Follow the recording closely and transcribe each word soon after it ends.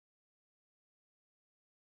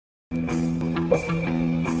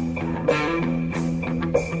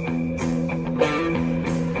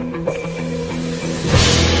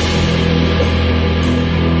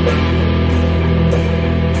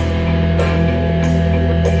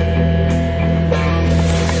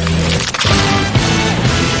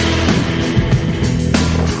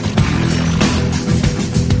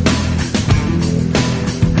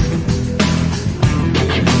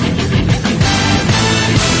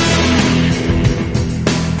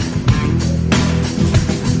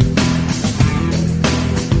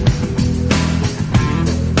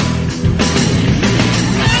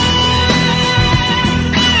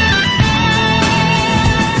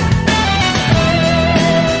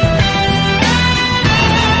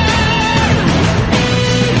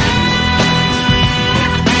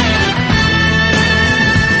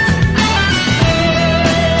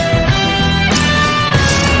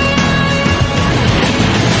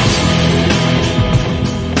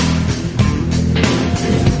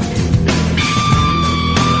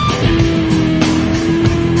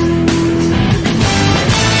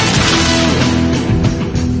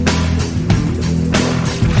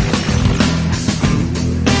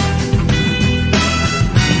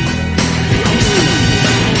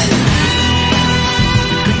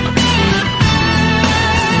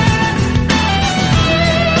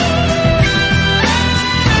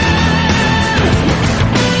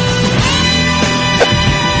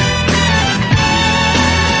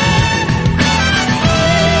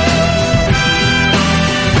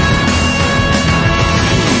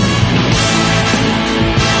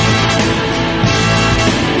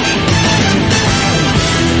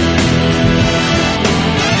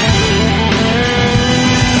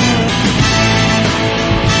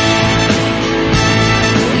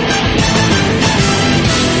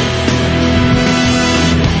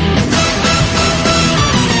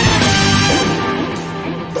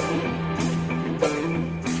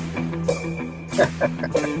Well,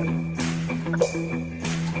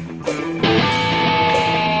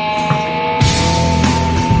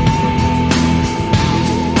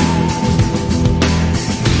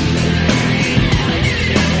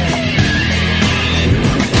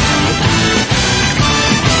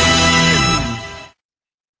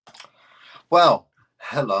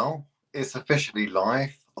 hello. It's officially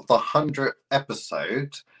live, the 100th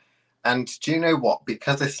episode. And do you know what?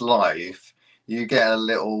 Because it's live, you get a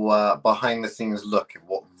little behind the scenes look at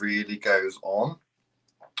what really goes on.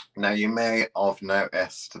 Now, you may have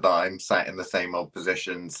noticed that I'm sat in the same old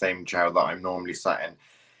position, same chair that I'm normally sat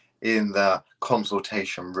in the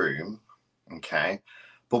consultation room. Okay.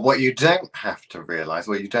 But what you don't have to realize,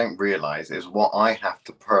 what you don't realize is what I have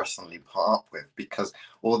to personally put up with. Because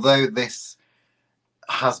although this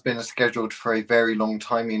has been scheduled for a very long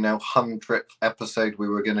time, 100th episode, we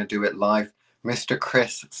were going to do it live. Mr.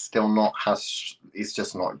 Chris still he's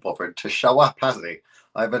just not bothered to show up, has he?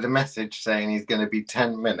 I've had a message saying he's going to be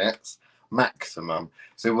 10 minutes maximum.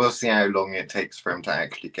 So we'll see how long it takes for him to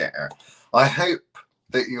actually get here. I hope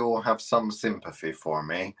that you'll have some sympathy for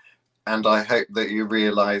me. And I hope that you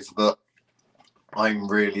realize that I'm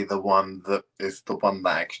really the one that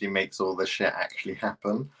actually makes all the shit actually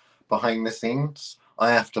happen behind the scenes.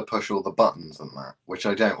 I have to push all the buttons and that, which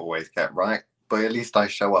I don't always get right, but at least I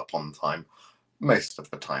show up on time most of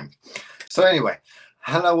the time. So anyway,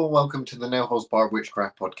 hello and welcome to the No Holds Barred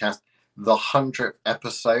Witchcraft Podcast, the 100th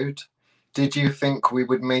episode. Did you think we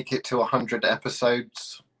would make it to 100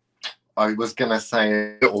 episodes? I was going to say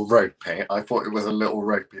a little ropey. I thought it was a little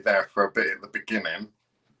ropey there for a bit at the beginning.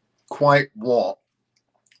 Quite what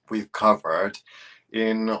we've covered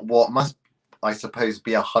in what must, I suppose,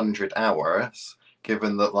 be 100 hours,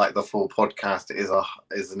 given that like the full podcast is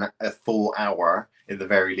a full hour in the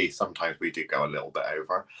very least. Sometimes we do go a little bit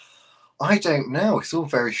over. I don't know. It's all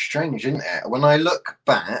very strange, isn't it? When I look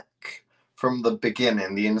back from the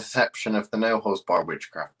beginning, the inception of the No Holds Barred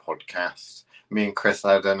Witchcraft podcast, me and Chris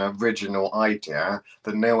had an original idea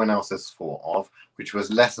that no one else has thought of, which was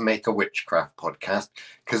let's make a witchcraft podcast,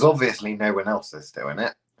 because obviously no one else is doing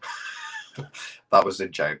it. That was a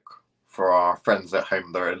joke. For our friends at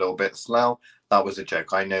home, they're a little bit slow. That was a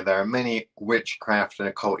joke. I know there are many witchcraft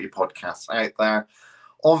and occulty podcasts out there.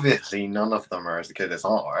 Obviously, none of them are as good as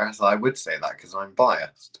ours. I would say that because I'm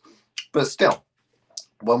biased. But still,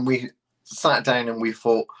 when we sat down and we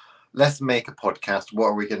thought, let's make a podcast. What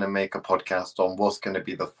are we going to make a podcast on? What's going to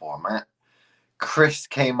be the format? Chris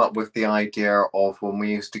came up with the idea of when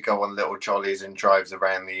we used to go on little jollies and drives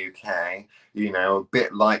around the UK, a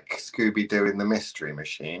bit like Scooby-Doo in the Mystery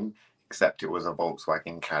Machine, except it was a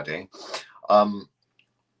Volkswagen Caddy.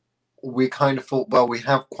 We kind of thought, well, we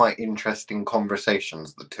have quite interesting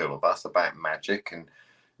conversations, the two of us, about magic and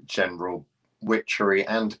general witchery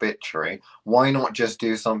and bitchery. Why not just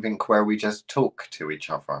do something where we just talk to each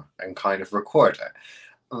other and kind of record it?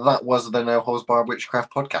 That was the No Holds Barred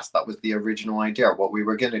Witchcraft podcast. That was the original idea. What we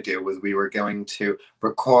were going to do was we were going to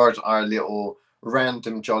record our little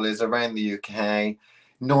random jollies around the UK.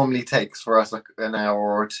 Normally takes for us an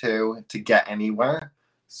hour or two to get anywhere.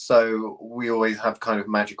 So we always have kind of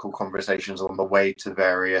magical conversations on the way to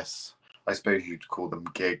various, I suppose you'd call them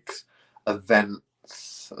gigs,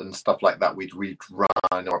 events and stuff like that we'd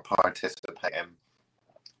run or participate in.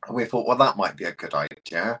 And we thought, well, that might be a good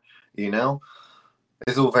idea,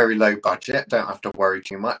 It's all very low budget, don't have to worry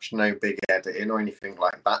too much, no big editing or anything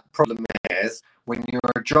like that. Problem is, when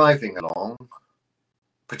you're driving along,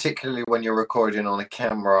 particularly when you're recording on a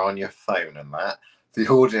camera on your phone and that, the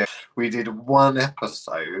audio, we did one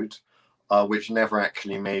episode, which never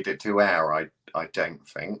actually made it to air, I don't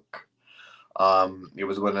think. It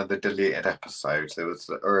was one of the deleted episodes. It was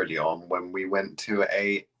early on when we went to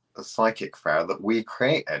a psychic fair that we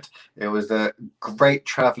created. It was a great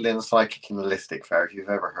traveling psychic and holistic fair. If you've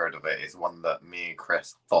ever heard of it, it's one that me and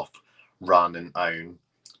Chris Thoth run and own.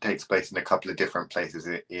 It takes place in a couple of different places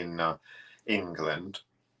in England.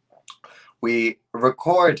 We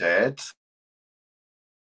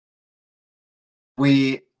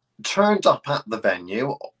turned up at the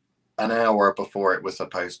venue an hour before it was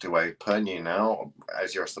supposed to open,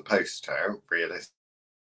 as you're supposed to, really.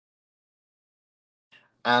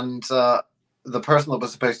 And the person that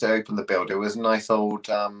was supposed to open the building was a nice old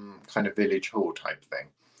kind of village hall type thing.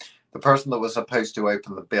 The person that was supposed to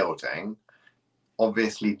open the building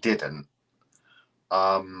obviously didn't.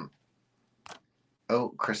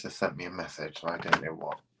 Chris has sent me a message. I don't know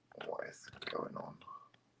what is going on.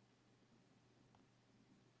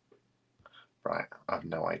 Right, I have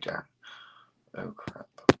no idea. Oh, crap.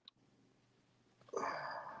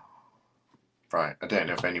 Right, I don't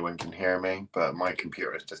know if anyone can hear me, but my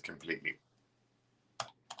computer is just completely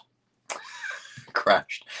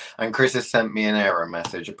crashed. And Chris has sent me an error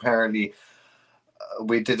message. Apparently,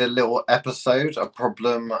 we did a little episode, a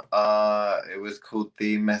problem. It was called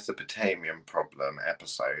the Mesopotamian problem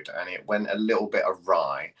episode, and it went a little bit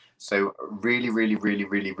awry. So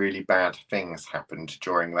really bad things happened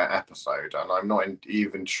during that episode, and I'm not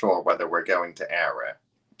even sure whether we're going to air it.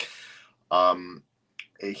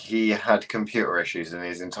 He had computer issues, and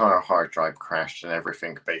his entire hard drive crashed, and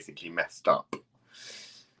everything basically messed up.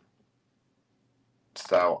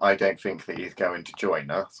 So I don't think that he's going to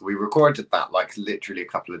join us. We recorded that like literally a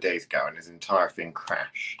couple of days ago, and his entire thing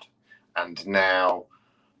crashed. And now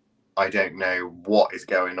I don't know what is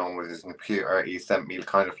going on with his computer. He sent me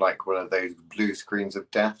kind of like one of those blue screens of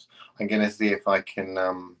death. I'm gonna see if I can.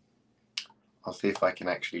 I'll see if I can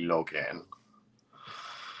actually log in.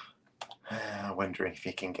 Wondering if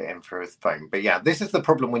he can get in through his phone. But yeah, this is the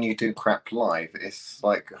problem when you do crap live. It's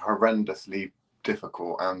like horrendously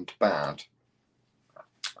difficult and bad.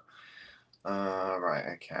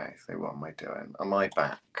 Right, okay, so what am I doing? Am I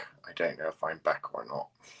back? I don't know if I'm back or not.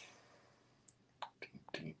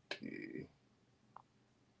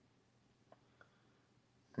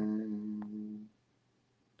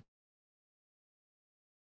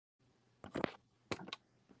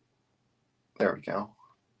 There we go.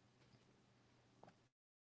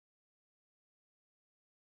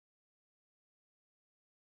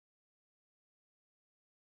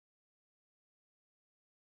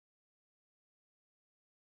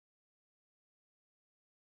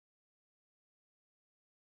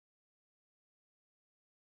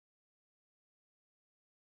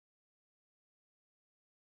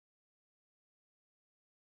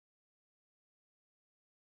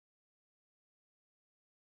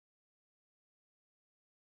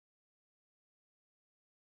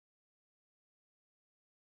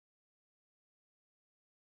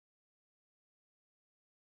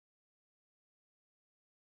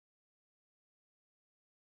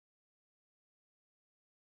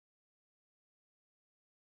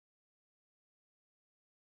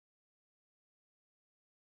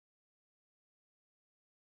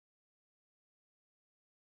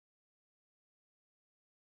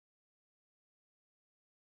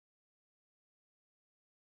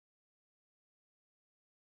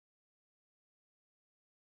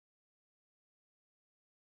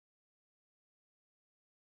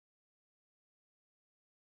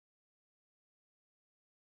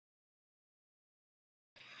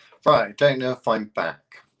 Right, don't know if I'm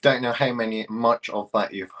back. Don't know how much of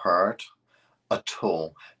that you've heard at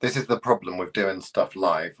all. This is the problem with doing stuff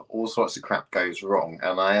live. All sorts of crap goes wrong,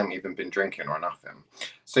 and I haven't even been drinking or nothing.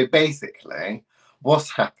 So basically,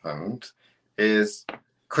 what's happened is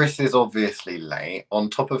Chris is obviously late. On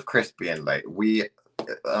top of Chris being late, we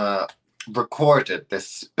recorded this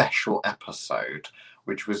special episode,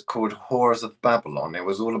 which was called Whores of Babylon. It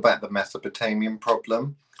was all about the Mesopotamian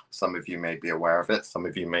problem. Some of you may be aware of it, some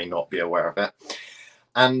of you may not be aware of it.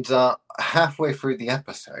 And halfway through the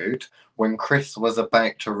episode, when Chris was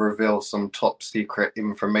about to reveal some top secret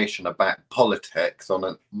information about politics on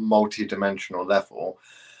a multi-dimensional level,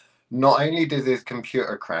 not only did his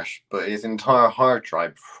computer crash, but his entire hard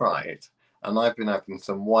drive fried. And I've been having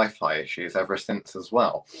some Wi-Fi issues ever since as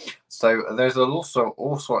well. So there's also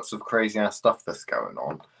all sorts of crazy ass stuff that's going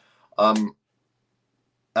on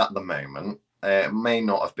at the moment. It may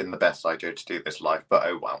not have been the best idea to do this live, but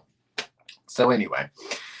oh well. So anyway,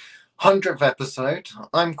 100th episode.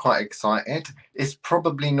 I'm quite excited. It's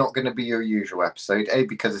probably not going to be your usual episode, A,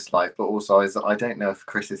 because it's live, but also is that I don't know if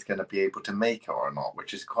Chris is going to be able to make it or not,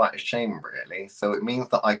 which is quite a shame, really. So it means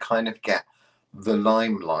that I kind of get the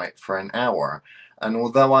limelight for an hour. And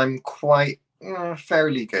although I'm quite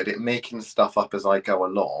fairly good at making stuff up as I go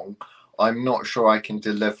along, I'm not sure I can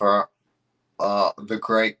deliver the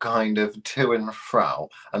great kind of to and fro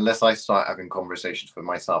unless I start having conversations with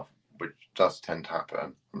myself, which does tend to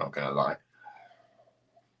happen. I'm not going to lie.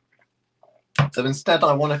 So instead,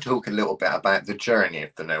 I want to talk a little bit about the journey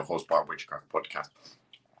of the No Horsepower Witchcraft podcast,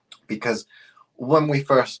 because when we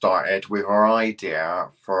first started with our idea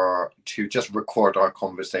to just record our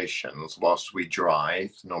conversations whilst we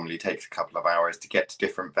drive, normally takes a couple of hours to get to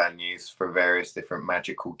different venues for various different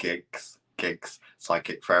magical gigs,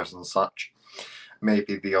 psychic fairs and such.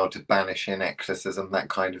 Maybe the odd banishing exorcism, that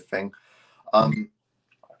kind of thing.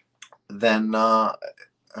 Then, oh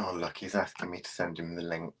look, he's asking me to send him the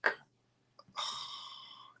link.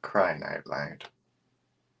 Crying out loud.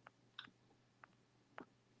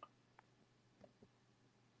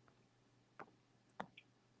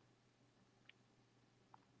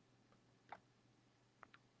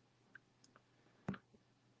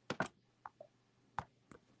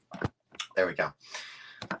 There we go.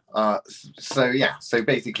 So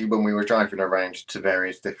basically when we were driving around to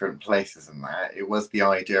various different places and that, the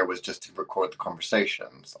idea was just to record the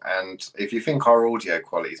conversations. And if you think our audio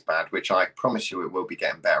quality is bad, which I promise you it will be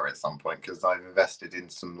getting better at some point, because I've invested in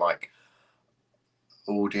some like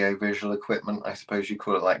audio visual equipment, I suppose you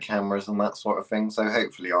call it, like cameras and that sort of thing. So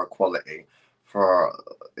hopefully our quality for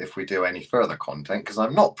if we do any further content, because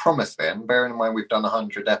I'm not promising, bearing in mind we've done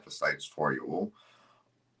 100 episodes for you all,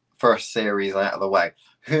 first series out of the way.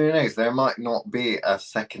 Who knows? There might not be a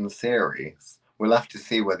second series. We'll have to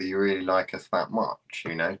see whether you really like us that much,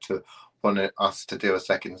 to want us to do a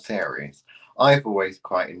second series. I've always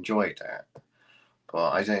quite enjoyed it,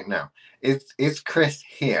 but I don't know. Is Chris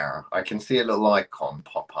here? I can see a little icon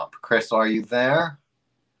pop up. Chris, are you there?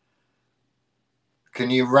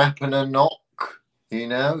 Can you rap in a knock?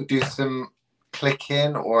 Do some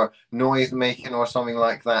clicking or noise making or something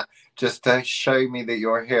like that, just to show me that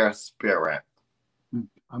you're here, spirit.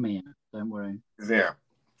 I'm here, don't worry. There.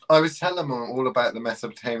 I was telling them all about the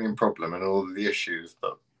Mesopotamian problem and all of the issues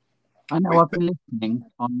that. I know I've been listening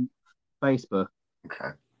on Facebook.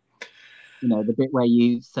 Okay. The bit where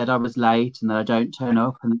you said I was late and that I don't turn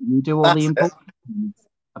up, and you do all the important things,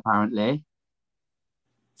 apparently.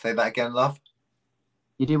 Say that again, love.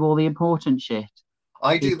 You do all the important shit.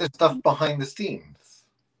 I do the stuff behind the scenes.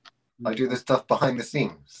 I do the stuff behind the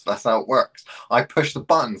scenes. That's how it works. I push the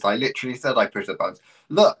buttons. I literally said I push the buttons.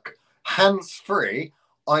 Look, hands free.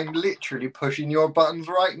 I'm literally pushing your buttons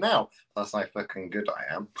right now. That's how fucking good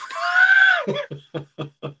I am.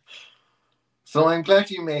 So I'm glad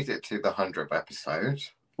you made it to the 100th episode.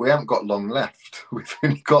 We haven't got long left. We've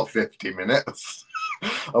only got 50 minutes.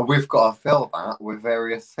 And we've got to fill that with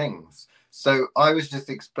various things. So I was just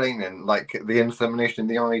explaining, like, the insemination,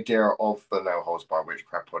 the idea of the No Holds Barred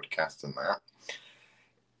Witchcraft podcast and that.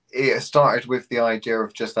 It started with the idea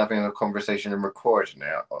of just having a conversation and recording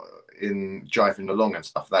it in driving along and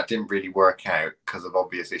stuff. That didn't really work out because of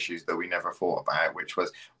obvious issues that we never thought about, which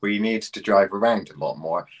was we needed to drive around a lot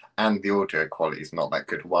more and the audio quality is not that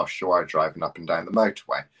good whilst you are driving up and down the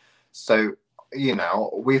motorway. So,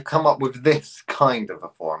 we've come up with this kind of a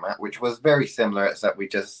format, which was very similar, except we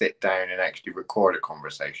just sit down and actually record a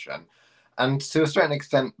conversation. And to a certain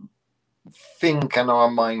extent, think and are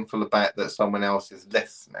mindful about that someone else is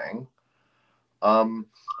listening. But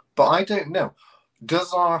I don't know.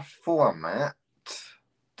 Does our format,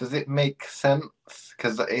 does it make sense?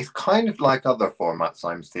 Because it's kind of like other formats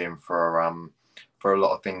I'm seeing for a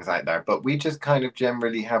lot of things out there, but we just kind of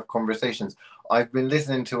generally have conversations. I've been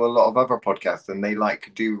listening to a lot of other podcasts and they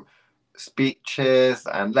like do speeches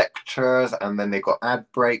and lectures and then they got ad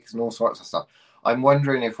breaks and all sorts of stuff. I'm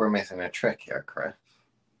wondering if we're missing a trick here, Chris.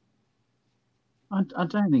 I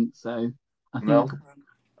don't think so. I No?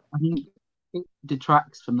 think it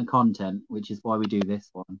detracts from the content, which is why we do this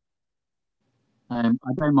one. I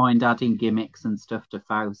don't mind adding gimmicks and stuff to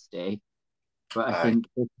Fausty, but I think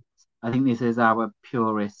this is our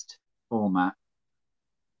purest format.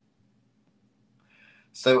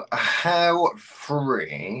 So how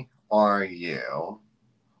free are you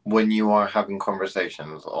when you are having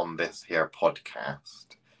conversations on this here podcast?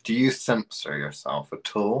 Do you censor yourself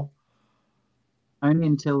at all? Only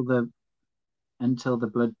until the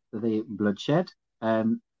bloodshed.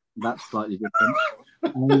 That's slightly different.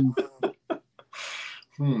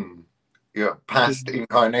 Your past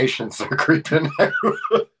incarnations are creeping out.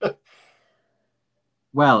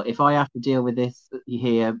 Well, if I have to deal with this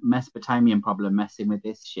here Mesopotamian problem messing with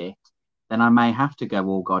this shit, then I may have to go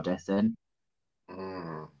all goddess in.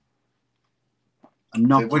 I'm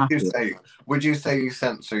not so happy. Would you say you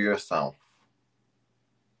censor yourself?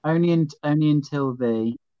 Only until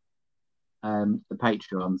the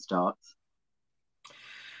Patreon starts.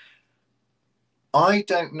 I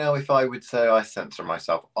don't know if I would say I censor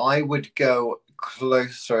myself. I would go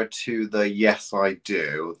closer to the yes I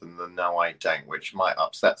do than the no I don't, which might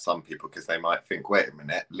upset some people because they might think, wait a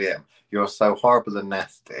minute, Liam, you're so horrible and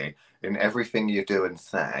nasty in everything you do and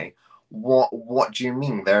say. What do you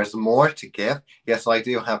mean? There's more to give? Yes, I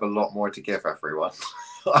do have a lot more to give, everyone.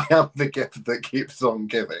 I am the gift that keeps on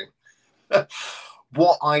giving.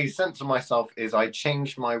 What I censor myself is I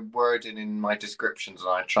change my wording in my descriptions and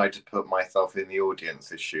I try to put myself in the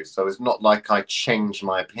audience's shoes. So it's not like I change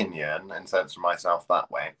my opinion and censor myself that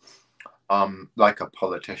way, like a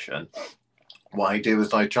politician. What I do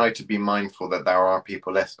is I try to be mindful that there are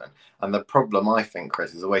people listening. And the problem, I think,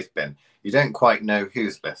 Chris, has always been you don't quite know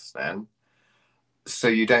who's listening. So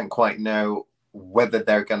you don't quite know whether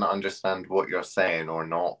they're going to understand what you're saying or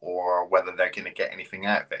not, or whether they're going to get anything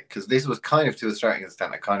out of it. Because this was kind of, to a certain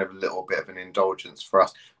extent, a kind of little bit of an indulgence for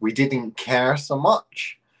us. We didn't care so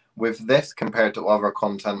much. with this compared to other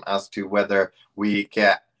content as to whether we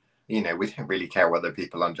get, we don't really care whether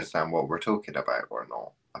people understand what we're talking about or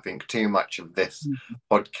not. I think too much of this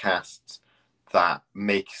podcast that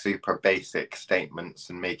make super basic statements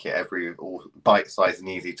and make it all bite-sized and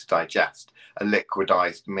easy to digest, a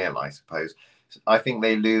liquidized meal, I suppose. I think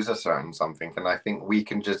they lose a certain something, and I think we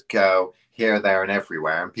can just go here, there, and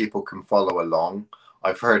everywhere, and people can follow along.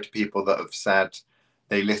 I've heard people that have said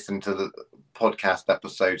they listen to the podcast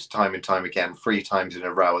episodes time and time again, 3 times in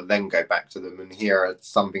a row, and then go back to them and hear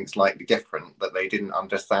something slightly different that they didn't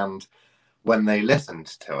understand when they listened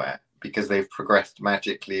to it, because they've progressed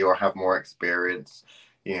magically or have more experience,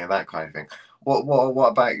 that kind of thing. What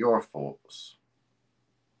about your thoughts?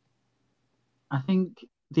 I think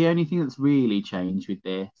the only thing that's really changed with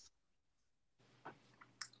this,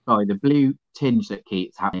 sorry, the blue tinge that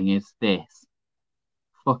keeps happening is this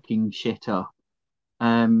fucking shit up.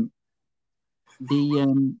 The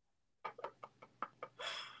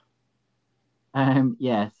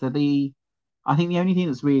yeah, so I think the only thing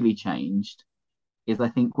that's really changed is I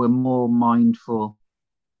think we're more mindful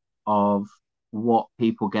of what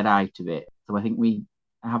people get out of it. So I think we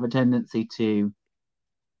have a tendency to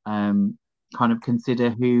kind of consider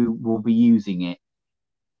who will be using it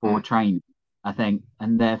for training, I think,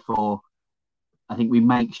 and therefore I think we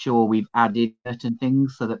make sure we've added certain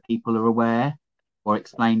things so that people are aware or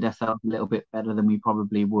explained ourselves a little bit better than we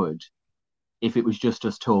probably would if it was just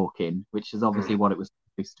us talking, which is obviously what it was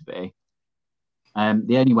supposed to be.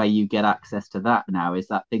 The only way you get access to that now is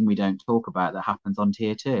that thing we don't talk about that happens on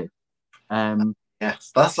tier 2.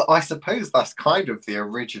 Yes, I suppose that's kind of the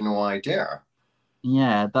original idea.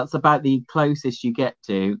 Yeah, that's about the closest you get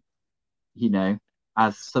to,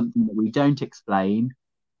 as something that we don't explain,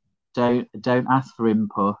 don't ask for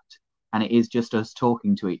input, and it is just us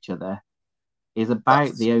talking to each other, is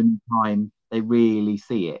about the only time they really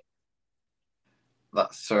see it.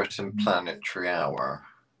 That certain planetary hour.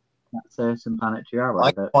 That certain planetary hour.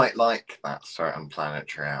 I quite like that certain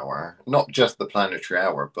planetary hour. Not just the planetary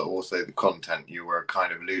hour, but also the content you were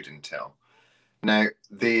kind of alluding to. Now,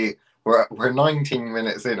 we're 19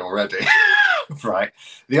 minutes in already. Right.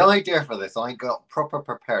 The idea for this, I got proper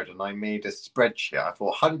prepared and I made a spreadsheet. I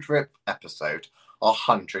thought 100th episode,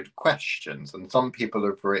 100 questions. And some people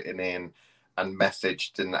have written in and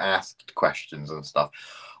messaged and asked questions and stuff.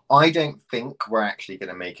 I don't think we're actually going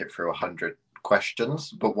to make it through 100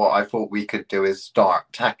 questions, but what I thought we could do is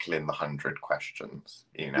start tackling the 100 questions,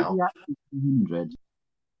 Yeah, 100.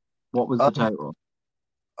 What was the total?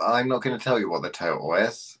 I'm not going to tell you what the total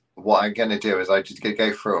is. What I'm going to do is I'm just going to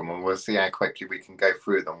go through them and we'll see how quickly we can go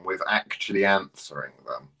through them with actually answering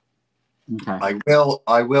them. Okay.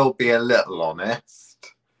 I will be a little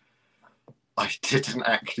honest. I didn't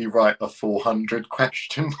actually write the 400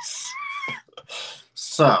 questions.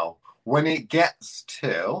 So when it gets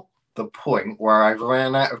to the point where I've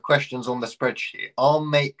ran out of questions on the spreadsheet, I'll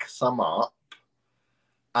make some up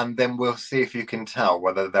and then we'll see if you can tell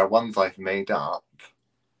whether they're ones I've made up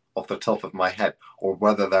off the top of my head or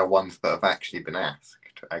whether they're ones that have actually been asked.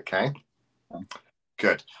 Okay?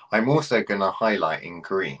 Good. I'm also going to highlight in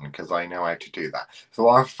green because I know how to do that. So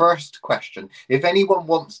our first question, if anyone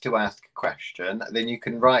wants to ask a question, then you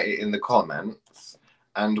can write it in the comments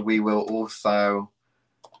and we will also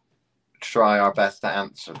try our best to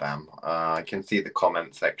answer them. I can see the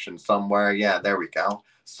comment section somewhere. Yeah, there we go.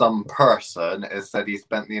 Some person has said he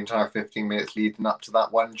spent the entire 15 minutes leading up to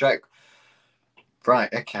that one joke.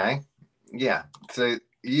 Right, okay. Yeah. So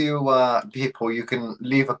you people, you can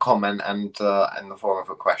leave a comment and in the form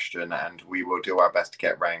of a question and we will do our best to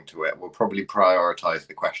get round to it. We'll probably prioritize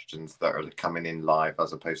the questions that are coming in live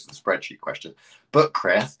as opposed to the spreadsheet questions. But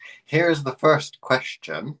Chris, here's the first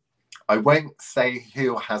question. I won't say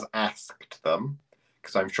who has asked them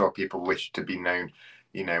because I'm sure people wish to be known,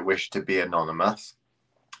 wish to be anonymous.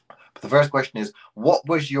 But the first question is, what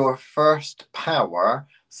was your first power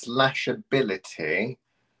 / ability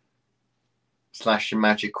 /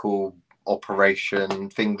 magical operation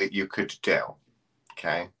thing that you could do?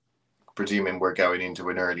 Okay. Presuming we're going into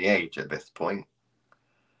an early age at this point.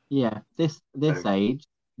 Yeah, this age,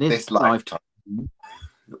 this lifetime.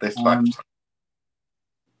 This lifetime.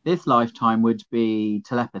 This lifetime would be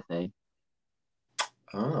telepathy.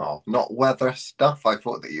 Oh, not weather stuff. I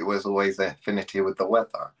thought that you was always an affinity with the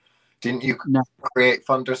weather. Didn't you create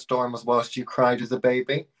thunderstorms whilst you cried as a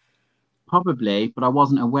baby? Probably, but I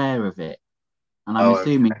wasn't aware of it. And I'm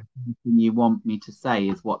assuming everything you want me to say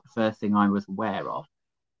is what the first thing I was aware of.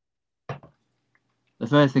 The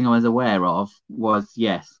first thing I was aware of was,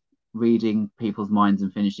 yes, reading people's minds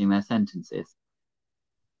and finishing their sentences.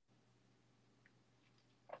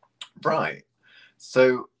 Right.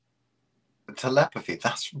 So telepathy,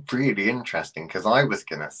 that's really interesting because I was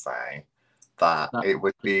going to say that That it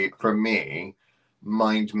would be, for me,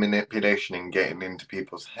 mind manipulation and getting into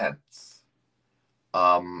people's heads.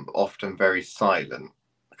 Often very silent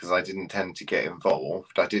because I didn't tend to get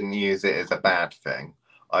involved. I didn't use it as a bad thing.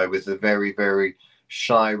 I was a very, very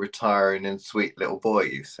shy, retiring, and sweet little boy,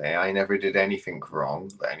 you say. I never did anything wrong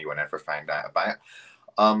that anyone ever found out about.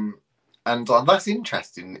 Um, and that's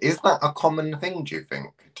interesting. Is that a common thing, do you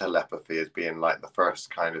think? Telepathy as being like the first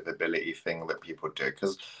kind of ability thing that people do?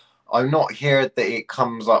 Because I'm not here that it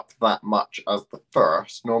comes up that much as the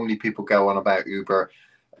first. Normally people go on about Uber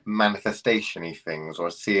manifestation-y things or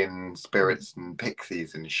seeing spirits and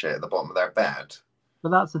pixies and shit at the bottom of their bed. But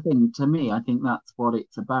that's the thing. To me, I think that's what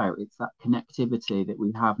it's about. It's that connectivity that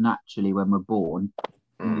we have naturally when we're born,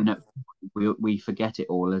 and Mm. we forget it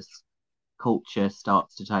all as culture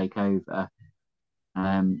starts to take over.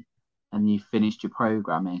 And you've finished your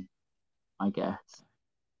programming, I guess.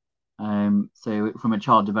 So from a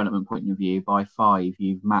child development point of view, by 5,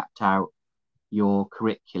 you've mapped out your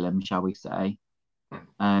curriculum, shall we say,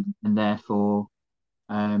 and therefore,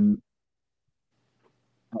 at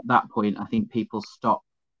that point, I think people stop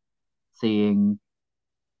seeing.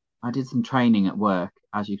 I did some training at work,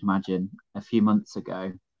 as you can imagine, a few months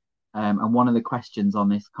ago, and one of the questions on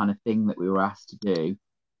this kind of thing that we were asked to do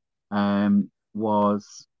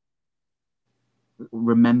was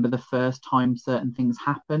remember the first time certain things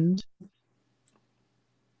happened.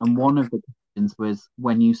 And one of the questions was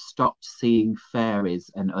when you stopped seeing fairies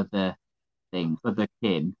and other things, other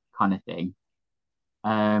kin kind of thing.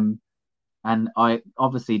 And I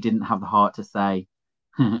obviously didn't have the heart to say,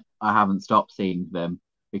 I haven't stopped seeing them,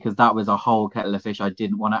 because that was a whole kettle of fish I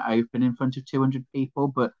didn't want to open in front of 200 people.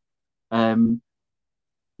 But, I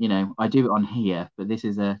do it on here, but this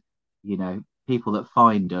is people that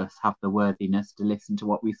find us have the worthiness to listen to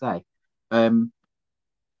what we say.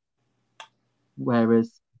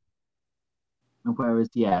 Whereas,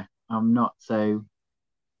 yeah, I'm not so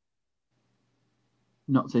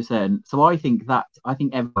certain. So I think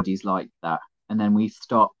everybody's like that, and then we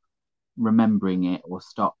stop remembering it or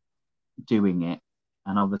stop doing it.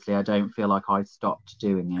 And obviously, I don't feel like I stopped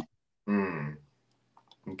doing it.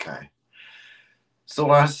 Okay. So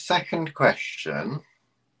our second question: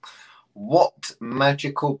 what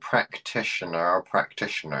magical practitioner or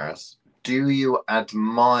practitioners do you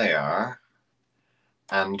admire,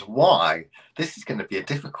 and why? This is going to be a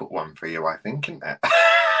difficult one for you, I think, isn't it?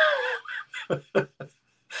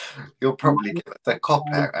 You'll probably give it a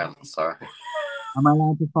cop-out answer. Am I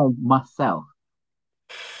allowed to say myself?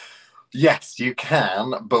 Yes, you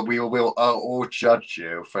can, but we will all judge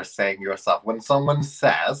you for saying yourself. When someone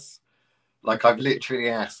says, like I've literally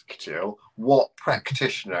asked you, what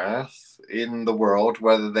practitioners in the world,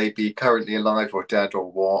 whether they be currently alive or dead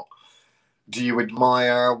or what, do you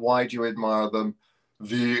admire? Why do you admire them?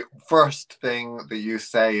 The first thing that you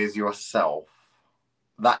say is yourself.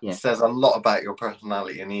 That Yeah. says a lot about your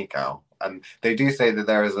personality and ego. And they do say that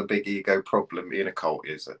there is a big ego problem in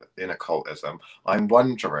occultism. I'm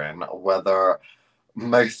wondering whether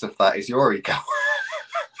most of that is your ego.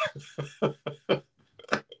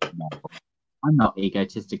 No, I'm not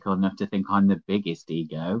egotistical enough to think I'm the biggest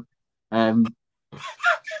ego. No,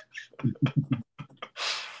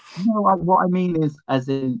 what I mean is, as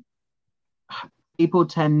in, people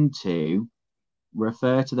tend to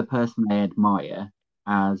refer to the person they admire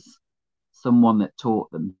as someone that taught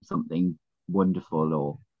them something wonderful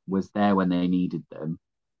or was there when they needed them.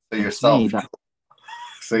 So And to me, yourself.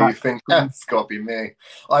 So you that's think that's got to be me.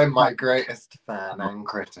 I'm my greatest fan and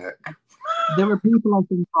critic. there are people I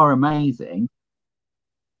think are amazing,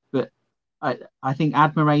 but I think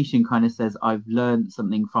admiration kind of says I've learned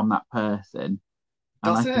something from that person,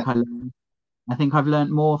 and Does it? I think I've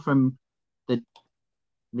learned more from the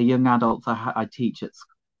young adults I teach at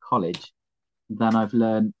college than I've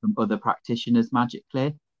learned from other practitioners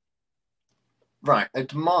magically. Right.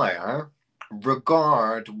 Admire,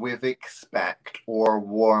 regard with expect, or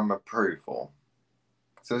warm approval.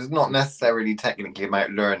 So it's not necessarily technically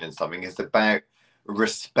about learning something, it's about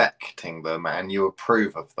respecting them and you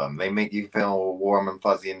approve of them. They make you feel warm and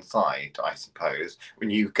fuzzy inside, I suppose, when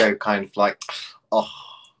you go kind of like, oh,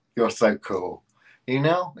 you're so cool. You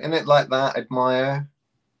know, in it like that, admire.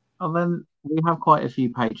 And then we have quite a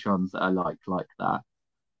few patrons that are like that.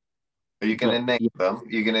 Are you going to But name yeah, them?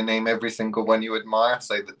 Are you going to name every single one you admire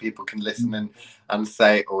so that people can listen and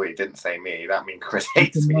say, oh, he didn't say me. That means Chris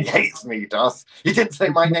hates me. He hates me, does. He didn't say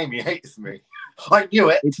my name. He hates me. I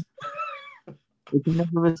knew it. it's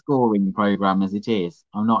another a scoring program as it is.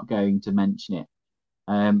 I'm not going to mention it.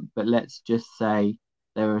 But let's just say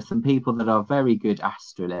There are some people that are very good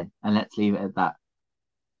astrally, and let's leave it at that.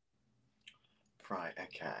 Right,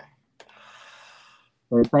 okay.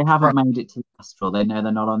 So if they haven't Right. made it to the astral, they know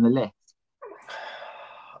they're not on the list.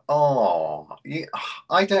 Oh, yeah,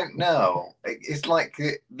 I don't know. It's like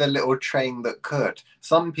the little train that could.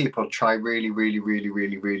 Some people try really, really, really,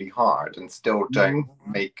 really, really hard and still don't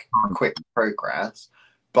make quick progress.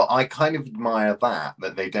 But I kind of admire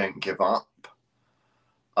that they don't give up.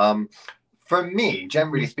 Um, for me,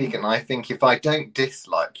 generally speaking, I think if I don't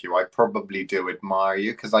dislike you, I probably do admire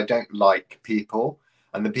you because I don't like people,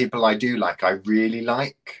 and the people I do like, I really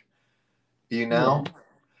like, you know? Yeah.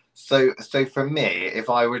 So for me, if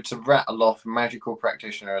I were to rattle off magical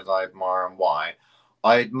practitioners I admire and why,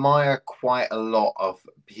 I admire quite a lot of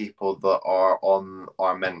people that are on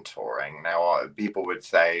our mentoring. Now, people would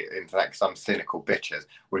say, in fact, some cynical bitches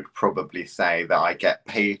would probably say that I get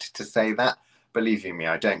paid to say that. Believe you me,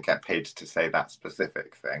 I don't get paid to say that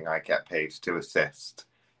specific thing. I get paid to assist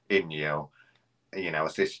in you,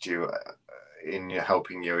 assist you in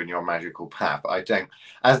helping you in your magical path. I don't,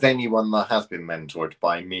 as anyone that has been mentored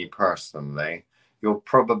by me personally, you'll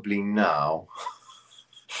probably know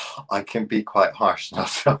I can be quite harsh, and I'll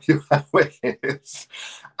tell you how it is.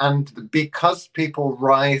 And because people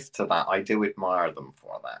rise to that, I do admire them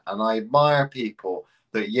for that. And I admire people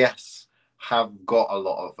that, yes, have got a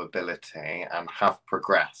lot of ability and have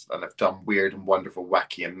progressed and have done weird and wonderful,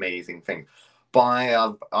 wacky, amazing things.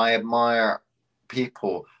 But I admire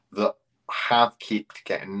people that have kept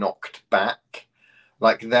getting knocked back.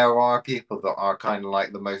 Like there are people that are kind of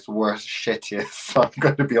like the most worst, shittiest, I'm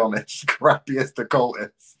going to be honest, crappiest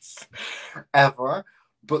occultists ever.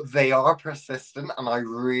 But they are persistent, and I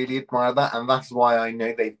really admire that, and that's why I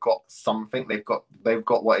know they've got something. They've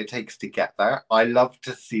got what it takes to get there. I love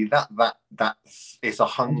to see that. That's it's a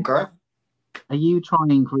hunger. Are you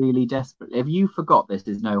trying really desperately? Have you forgot this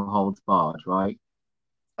is no holds barred, right?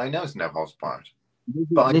 I know it's no holds barred.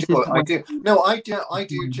 But This is the I way. do. No, I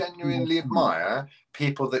do genuinely admire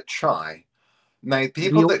people that try. Now, We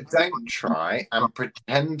people all that don't try and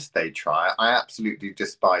pretend they try, I absolutely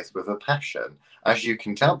despise with a passion, as you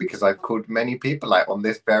can tell, because I've called many people out on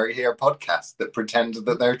this very here podcast that pretend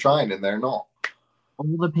that they're trying and they're not.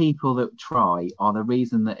 all the people that try are the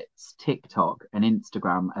reason that it's TikTok and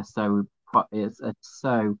Instagram are so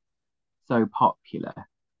popular.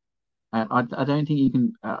 And I don't think you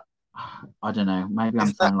can. I don't know. Maybe I'm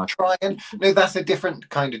Is that sounding like. trying? No, that's a different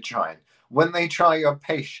kind of trying. When they try your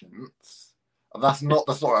patience, that's not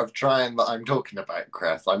the sort of trying that I'm talking about,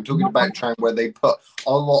 Chris. I'm talking about trying where they put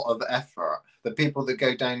a lot of effort. The people that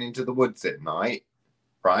go down into the woods at night,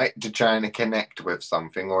 right, to try and connect with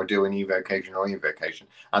something or do an evocation,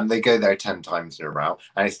 and they go there 10 times in a row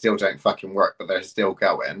and it still don't fucking work, but they're still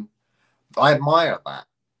going. I admire that.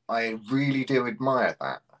 I really do admire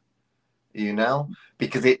that,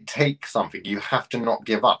 because it takes something. You have to not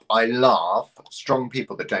give up. I love strong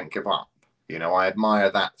people that don't give up. I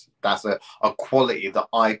admire that. That's a quality that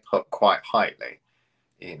I put quite highly,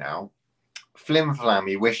 you know. Flim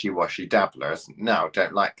flammy, wishy washy dabblers, no,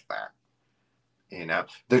 don't like that.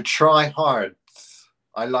 The try hards.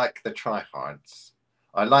 I like the try hards.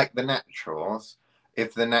 I like the naturals.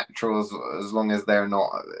 If the naturals, as long as they're not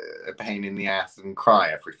a pain in the ass and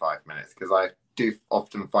cry every 5 minutes, because I do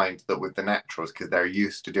often find that with the naturals, because they're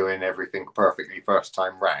used to doing everything perfectly first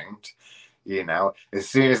time round, as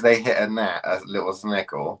soon as they hit a little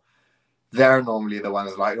sniggle, they're normally the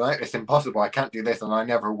ones like, right, it's impossible, I can't do this and I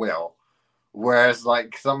never will. Whereas,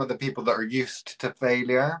 like, some of the people that are used to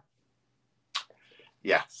failure,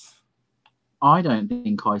 yes. I don't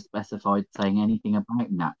think I specified saying anything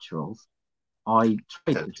about naturals. I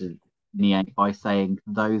tried Good. to delineate by saying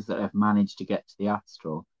those that have managed to get to the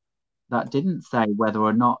astral. That didn't say whether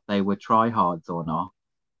or not they were tryhards or not.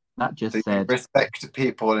 That So just you said, respect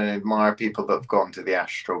people and admire people that have gone to the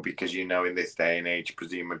astral because in this day and age,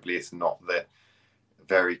 presumably it's not the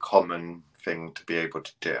very common thing to be able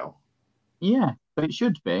to do. yeah, but it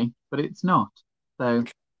should be, but it's not. So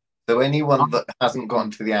So I, anyone that hasn't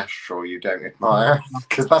gone to the astral, you don't admire,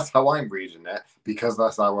 because that's how I'm reading it, because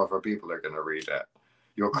that's how other people are going to read it.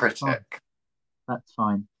 Your that's fine. critic. That's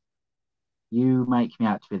fine. You make me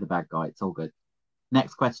out to be the bad guy. It's all good.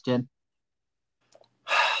 Next question.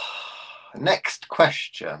 Next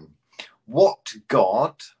question. What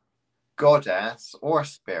god, goddess, or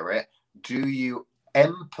spirit do you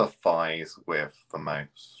empathize with the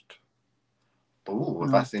most? Oh, Uh,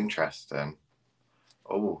 that's interesting.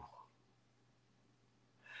 Oh.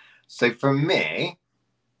 So for me,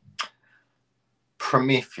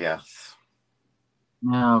 Prometheus.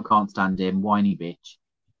 no, can't stand him. Whiny bitch.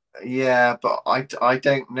 Yeah, but I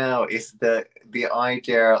don't know. It's the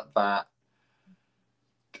idea that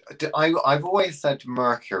I've always said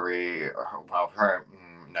Mercury, well,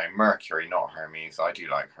 no, Mercury, not Hermes. I do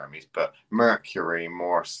like Hermes, but Mercury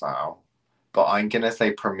more so. But I'm going to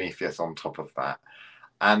say Prometheus on top of that.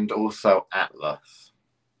 And also Atlas.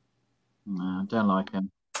 No, I don't like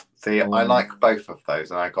him. See, I like both of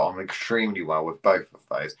those, and I got on extremely well with both of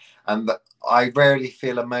those. And I rarely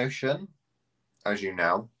feel emotion, as you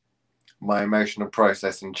know. My emotional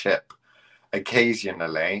processing chip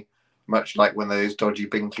occasionally, much like one of those dodgy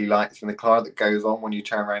Binkley lights in the car that goes on when you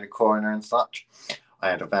turn around a corner and such. I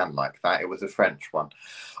had a van like that. It was a French one.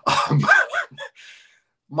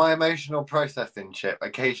 My emotional processing chip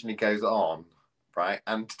occasionally goes on, right?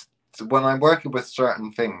 And when I'm working with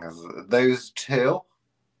certain things, those two,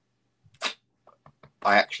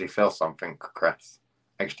 I actually feel something, Chris.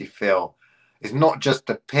 I actually feel it's not just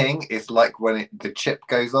a ping. It's like when the chip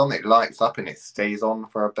goes on, it lights up and it stays on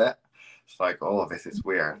for a bit. It's like, oh, this is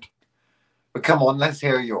weird. But come on, let's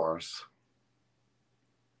hear yours.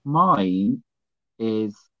 Mine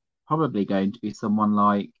is probably going to be someone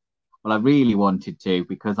like, well, I really wanted to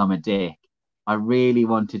because I'm a dick. I really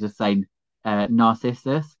wanted to say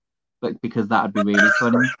Narcissus, but because that would be really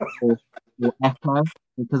funny, or Echo,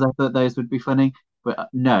 because I thought those would be funny. But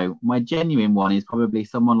no, my genuine one is probably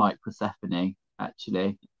someone like Persephone,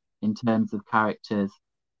 actually, in terms of characters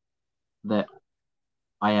that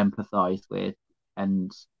I empathize with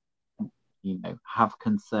and, have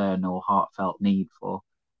concern or heartfelt need for.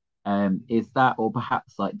 Is that, or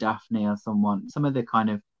perhaps like Daphne or some of the kind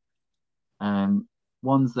of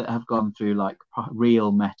ones that have gone through like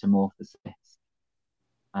real metamorphosis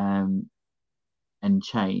um, and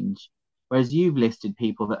change. Whereas you've listed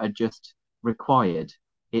people that are just required,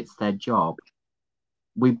 it's their job.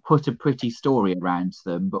 We put a pretty story around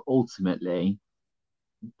them, but ultimately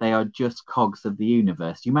they are just cogs of the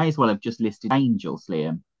universe. You may as well have just listed angels,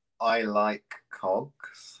 Liam. I like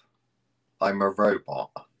cogs. I'm a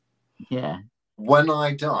robot. Yeah. When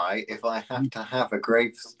I die, if I have to have a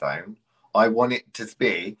gravestone, I want it to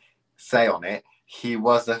be, say on it, he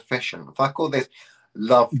was efficient. Fuck all this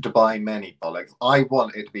loved by many bollocks. I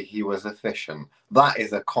want it to be he was efficient. That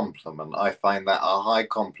is a compliment. I find that a high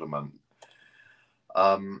compliment.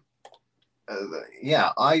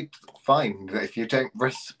 Yeah, I find that if you don't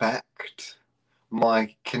respect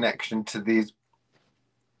my connection to these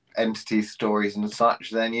entities, stories, and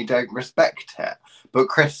such, then you don't respect it. But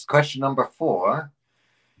Chris, question number 4: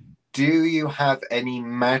 do you have any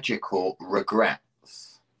magical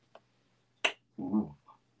regrets? Ooh.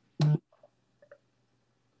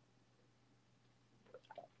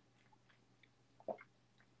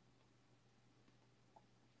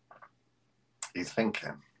 He's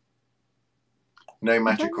thinking. No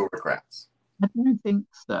magical regrets. I don't think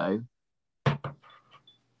so.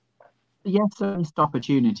 Yes, there are missed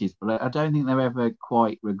opportunities, but I don't think they're ever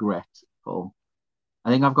quite regretful.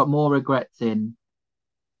 I think I've got more regrets in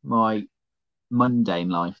my mundane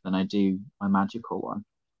life than I do my magical one.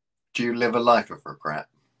 Do you live a life of regret?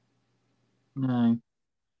 No.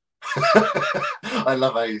 I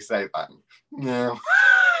love how you say that. No.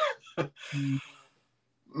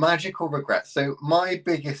 Magical regret. So my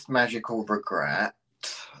biggest magical regret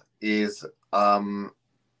is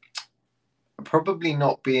probably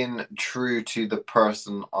not being true to the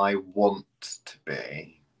person I want to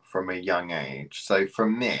be from a young age. So for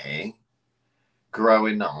me,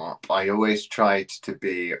 growing up, I always tried to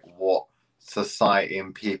be what society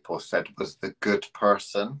and people said was the good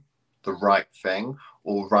person, the right thing,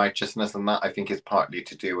 or righteousness. And that I think is partly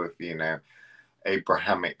to do with,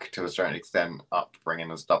 Abrahamic to a certain extent upbringing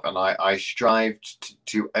and stuff. And I strived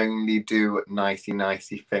to only do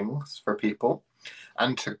nicey things for people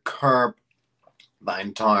and to curb that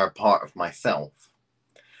entire part of myself.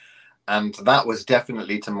 And that was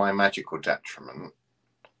definitely to my magical detriment.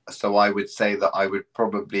 So I would say that I would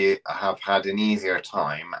probably have had an easier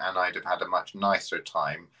time and I'd have had a much nicer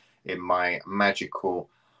time in my magical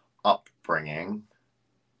upbringing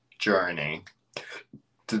journey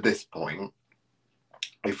to this point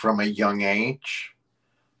if from a young age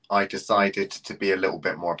I decided to be a little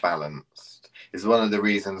bit more balanced. It's one of the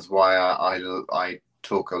reasons why I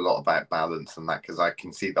talk a lot about balance and that, because I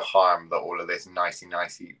can see the harm that all of this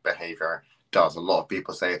nicey behavior does. A lot of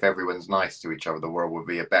people say if everyone's nice to each other, the world would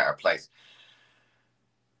be a better place.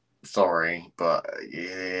 Sorry, but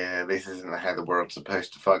yeah, this isn't how the world's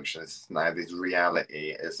supposed to function. It's now this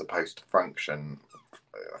reality is supposed to function.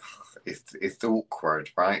 It's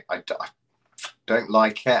awkward, right? I don't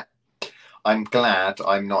like it. I'm glad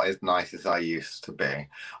I'm not as nice as I used to be.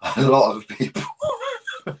 A lot of people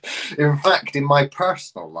In fact, in my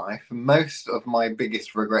personal life, most of my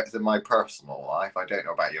biggest regrets in my personal life, I don't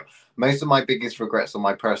know about you, most of my biggest regrets in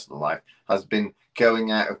my personal life has been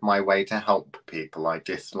going out of my way to help people I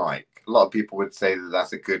dislike. A lot of people would say that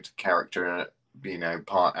that's a good character,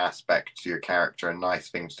 part aspect to your character, a nice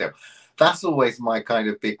thing to do. That's always my kind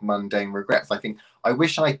of big mundane regrets. I think I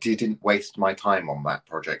wish I didn't waste my time on that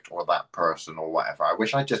project or that person or whatever. I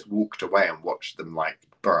wish I just walked away and watched them like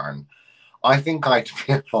burn. I think I'd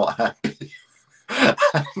be a lot happy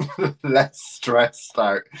and less stressed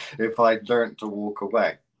out if I'd learned to walk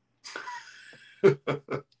away.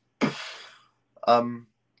 um,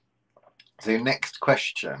 so, next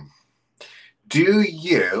question. Do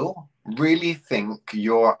you really think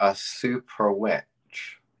you're a super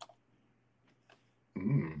witch?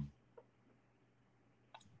 Mm.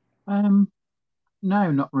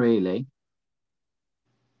 No, not really.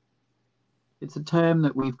 It's a term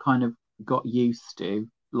that we've kind of got used to,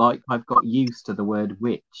 like I've got used to the word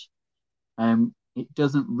witch. It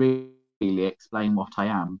doesn't really explain what I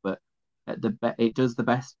am, but it does the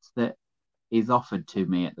best that is offered to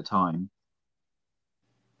me at the time.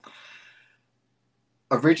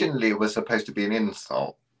 Originally, it was supposed to be an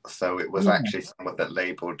insult, so it was Yeah. actually someone that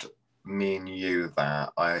labelled me and you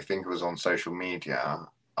that I think it was on social media,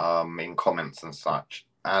 in comments and such,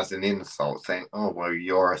 as an insult, saying, "Oh, well,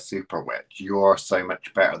 you're a super witch. You're so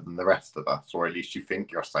much better than the rest of us, or at least you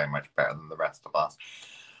think you're so much better than the rest of us."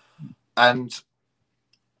 And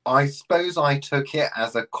I suppose I took it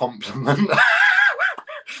as a compliment.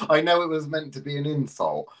 I know it was meant to be an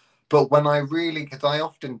insult, but when I really, because I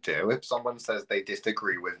often do, if someone says they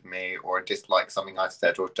disagree with me or dislike something I've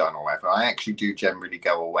said or done or whatever, I actually do generally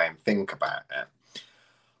go away and think about it.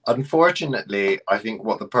 Unfortunately, I think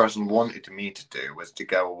what the person wanted me to do was to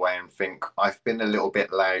go away and think I've been a little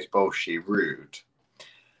bit loud, bullshit, rude.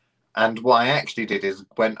 And what I actually did is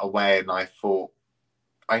went away and I thought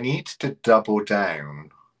I need to double down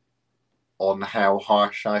on how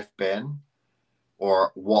harsh I've been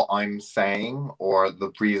or what I'm saying or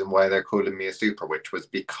the reason why they're calling me a super witch was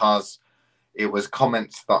because it was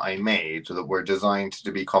comments that I made that were designed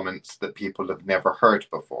to be comments that people have never heard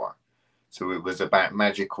before. So it was about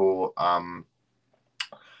magical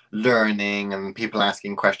learning and people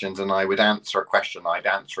asking questions, and I would answer a question. I'd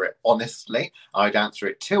answer it honestly. I'd answer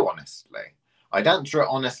it too honestly. I'd answer it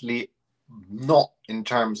honestly, not in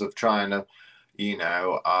terms of trying to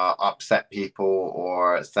upset people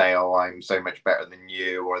or say, oh, I'm so much better than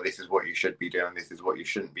you, or this is what you should be doing, this is what you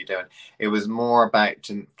shouldn't be doing. It was more about,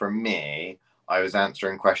 for me, I was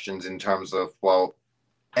answering questions in terms of, well,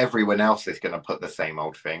 everyone else is going to put the same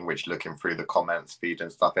old thing, which looking through the comments feed and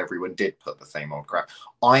stuff, everyone did put the same old crap.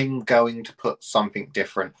 I'm going to put something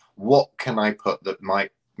different. What can I put that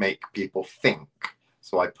might make people think?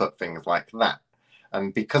 So I put things like that.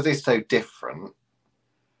 And because it's so different,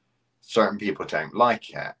 certain people don't like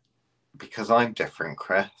it. Because I'm different,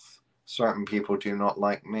 Chris. Certain people do not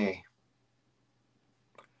like me.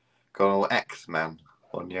 Got all X-Men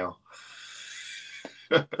on you.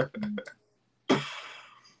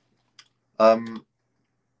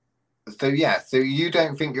 So yeah, so you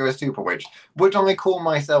don't think you're a super witch. Would I call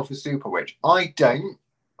myself a super witch? I don't.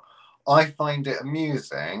 I find it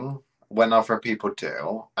amusing when other people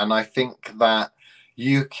do. And I think that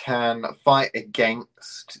you can fight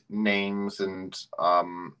against names and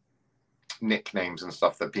nicknames and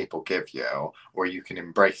stuff that people give you, or you can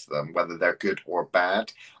embrace them, whether they're good or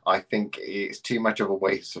bad. I think it's too much of a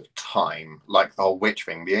waste of time. Like the whole witch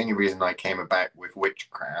thing. The only reason I came about with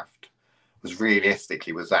witchcraft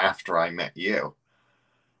was after I met you.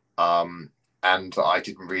 And I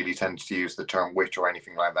didn't really tend to use the term witch or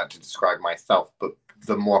anything like that to describe myself. But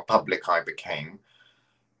the more public I became,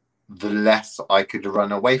 the less I could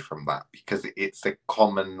run away from that because it's a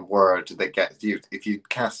common word that gets used. If you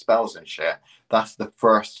cast spells and shit, that's the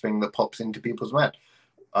first thing that pops into people's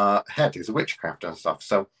head is witchcraft and stuff.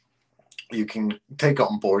 So you can take it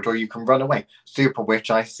on board or you can run away. Super witch,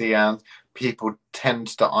 I see as people tend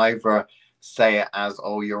to either say it as,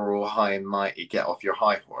 oh, you're all high and mighty, get off your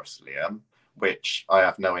high horse, Liam, which I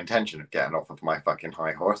have no intention of getting off of my fucking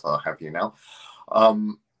high horse, I'll have you know.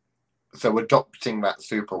 So adopting that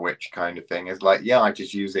super witch kind of thing is like, yeah, I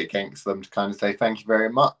just use it against them to kind of say thank you very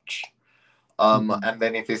much. And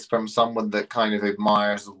then if it's from someone that kind of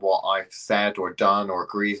admires what I've said or done or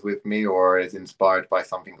agrees with me or is inspired by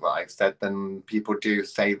something that I've said, then people do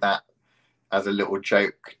say that as a little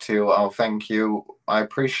joke to, oh, thank you, I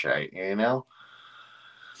appreciate, you know?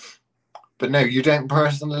 But no, you don't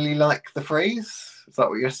personally like the phrase? Is that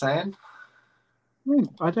what you're saying?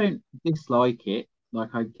 I don't dislike it. Like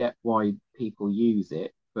I get why people use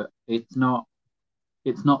it, but it's not.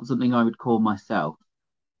 it's not something I would call myself.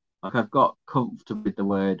 Like I've got comfortable with the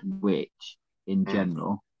word witch in Mm.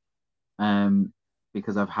 general,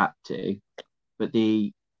 because I've had to, but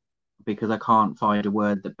because I can't find a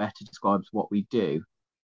word that better describes what we do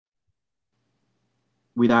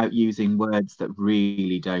without using words that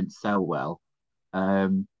really don't sell well,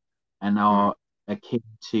 and Mm. are akin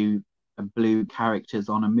to blue characters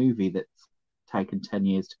on a movie that's taken 10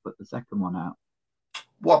 years to put the second one out.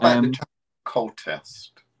 What about the Um, term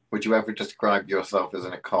occultist? Would you ever describe yourself as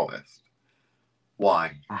an occultist?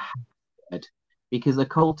 Why? because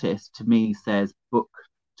occultist to me says book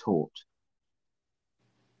taught,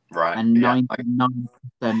 Right. and Yeah.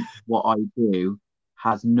 99% what I do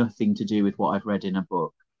has nothing to do with what I've read in a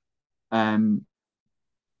book. Um,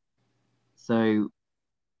 so,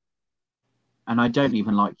 and I don't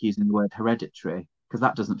even like using the word hereditary because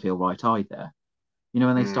that doesn't feel right either. You know,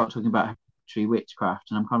 when they Mm. start talking about hereditary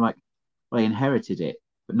witchcraft, and I'm kind of like, well, I inherited it,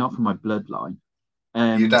 but not from my bloodline. You'd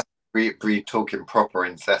Um, have to be talking proper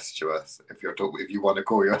incestuous if you want to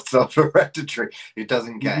call yourself hereditary. It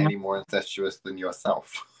doesn't get yeah, any more incestuous than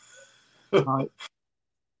yourself. right.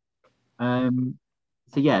 Um,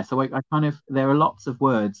 so yeah, so I kind of there are lots of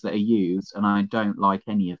words that are used, and I don't like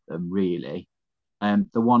any of them really.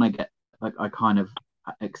 The one I get, like, I kind of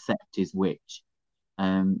accept is witch.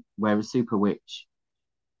 Whereas super witch,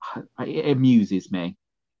 it amuses me.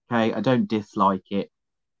 Okay, I don't dislike it.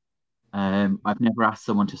 I've never asked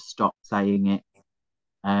someone to stop saying it.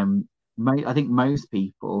 I think most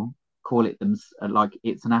people call it them like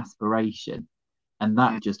it's an aspiration, and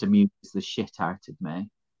that Mm. just amuses the shit out of me.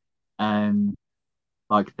 Um,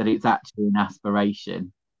 like that it's actually an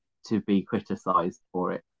aspiration to be criticised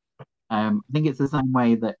for it. I think it's the same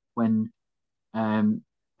way that when um,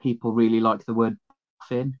 people really like the word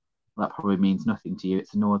boffin, well, that probably means nothing to you.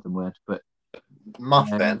 It's a northern word, but um,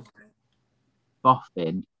 Muffin.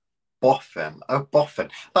 boffin, Boffin. Oh, boffin.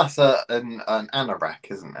 That's an anorak,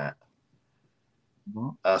 isn't it?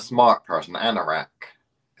 what? A smart person. Anorak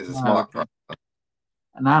is a Oh, smart okay. person.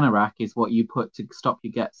 An anorak is what you put to stop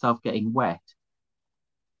yourself getting wet.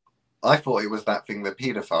 I thought it was that thing that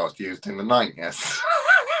paedophiles used in the 90s.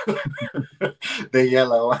 The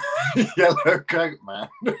yellow yellow coat man.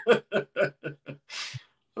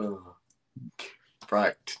 Oh.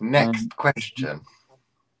 Right. Um, Next question.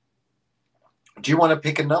 Do you want to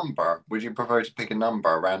pick a number? Would you prefer to pick a number,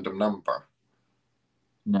 a random number?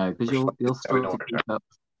 no, because Or shall I you'll go in struggle to order? keep up.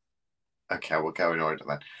 Okay, we'll go in order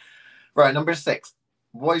then. Right, number 6.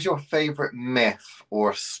 What is your favorite myth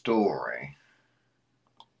or story?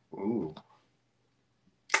 Ooh,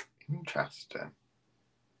 interesting.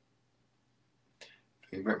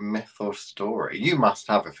 Favorite myth or story? You must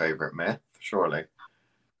have a favorite myth, surely.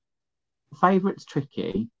 Favorite's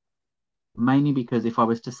tricky, mainly because if I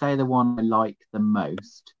was to say the one I like the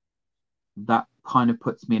most, that kind of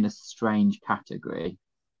puts me in a strange category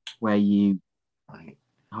where Right.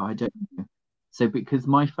 I don't know. So because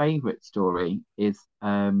my favorite story is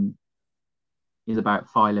about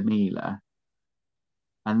Philomela,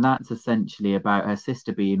 and that's essentially about her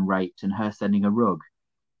sister being raped and her sending a rug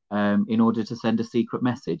in order to send a secret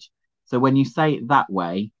message. So when you say it that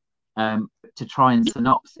way, to try and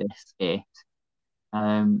synopsis it,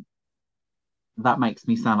 um, that makes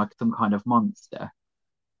me sound like some kind of monster.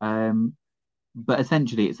 Um, but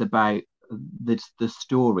essentially, it's about the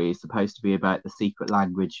story is supposed to be about the secret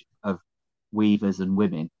language of weavers and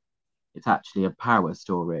women. It's actually a power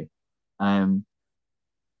story. Um,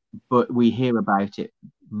 but we hear about it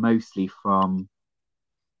mostly from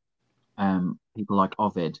people like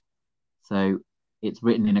Ovid. So it's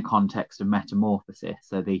written in a context of metamorphosis.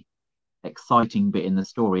 So the exciting bit in the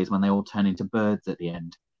story is when they all turn into birds at the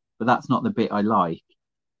end. But that's not the bit I like.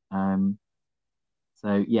 Um,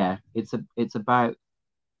 so yeah, it's a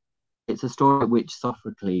story which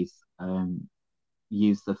Sophocles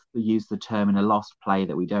used the term in a lost play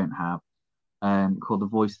that we don't have, called The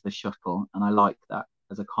Voice of the Shuttle, and I like that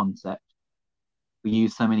as a concept. We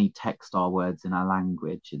use so many textile words in our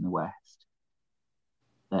language in the West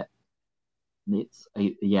that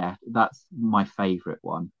yeah, that's my favourite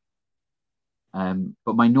one.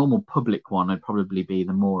 But my normal public one would probably be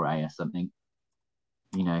the Moray or something.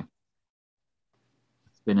 You know,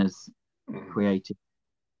 spinners Mm. created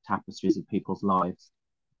tapestries of people's lives,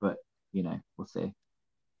 but we'll see.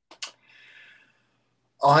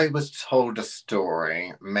 I was told a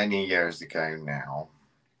story many years ago now,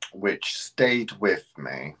 which stayed with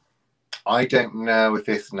me. I don't know if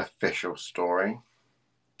it's an official story,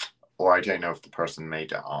 or I don't know if the person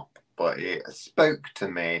made it up, but it spoke to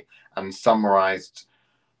me and summarized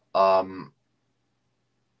um,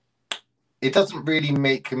 it doesn't really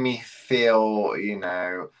make me feel,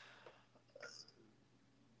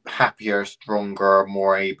 happier, stronger,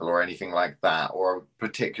 more able, or anything like that, or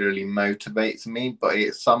particularly motivates me. But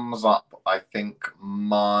it sums up, I think,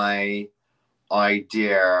 my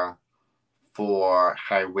idea for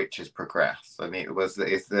how witches progress, and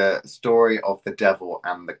it's the story of the devil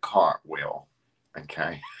and the cartwheel.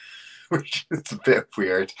 Okay. Which is a bit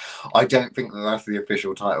weird. I don't think that that's the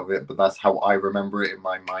official title of it, but that's how I remember it in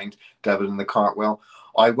my mind. Devil and the Cartwheel.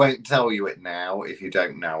 I won't tell you it now if you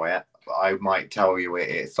don't know it. I might tell you it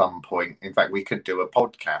at some point. In fact, we could do a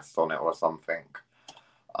podcast on it or something.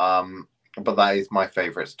 But that is my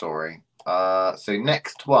favourite story. So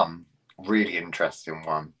next one, really interesting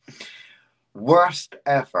one. Worst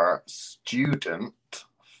ever student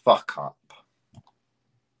fuck up.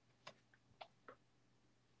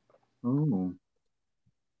 Oh.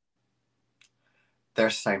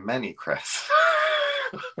 There's so many, Chris.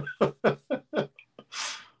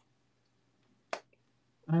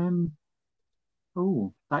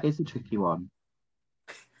 Oh, that is a tricky one.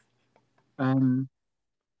 Um,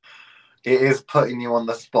 It is putting you on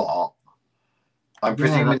the spot. I'm yeah, that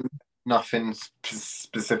presuming nothing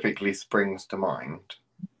specifically springs to mind.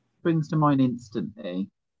 brings to mind instantly.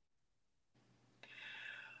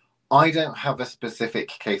 I don't have a specific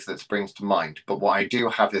case that springs to mind, but what I do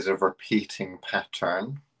have is a repeating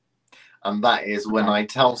pattern. And that is when Okay. I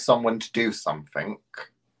tell someone to do something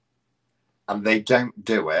and they don't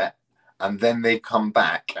do it, and then they come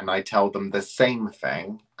back and I tell them the same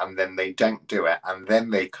thing, and then they don't do it, and then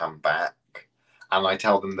they come back and I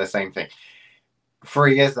tell them the same thing.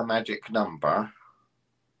 3 is a magic number,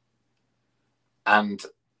 and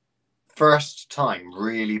first time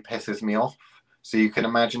really pisses me off. So you can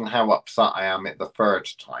imagine how upset I am at the third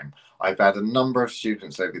time. I've had a number of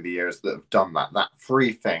students over the years that have done that. That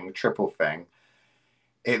 3 thing, triple thing.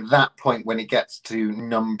 At that point, when it gets to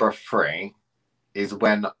number 3, is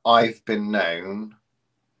when I've been known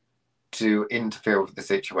to interfere with the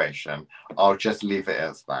situation. I'll just leave it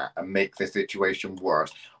as that and make the situation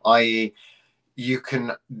worse. I.e., you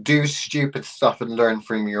can do stupid stuff and learn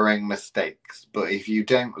from your own mistakes, but if you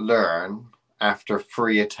don't learn after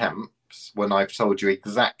 3 attempts, when I've told you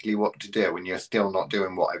exactly what to do and you're still not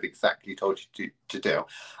doing what I've exactly told you to do,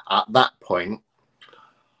 at that point,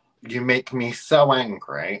 you make me so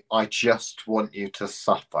angry, I just want you to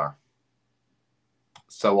suffer.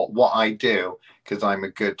 So what I do, because I'm a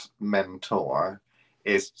good mentor,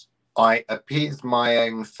 is I appease my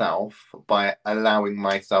own self by allowing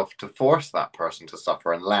myself to force that person to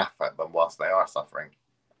suffer and laugh at them whilst they are suffering.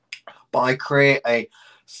 But I create a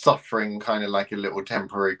suffering kind of like a little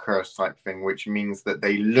temporary curse type thing, which means that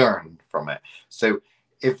they learn from it. So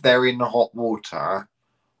if they're in hot water,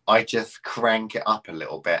 I just crank it up a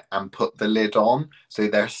little bit and put the lid on so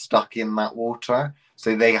they're stuck in that water.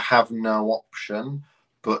 So they have no option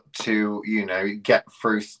but to, get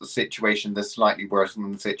through the situation that's slightly worse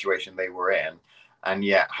than the situation they were in, and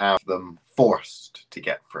yet have them forced to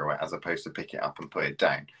get through it as opposed to pick it up and put it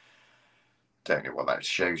down. Don't know what that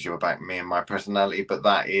shows you about me and my personality, but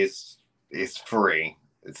that is free.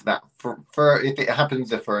 It's that for if it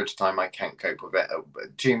happens the third time, I can't cope with it.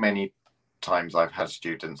 Too many times I've had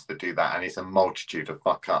students that do that, and it's a multitude of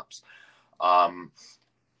fuck ups. You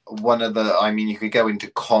could go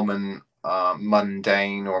into common,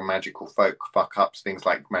 mundane or magical folk fuck ups, things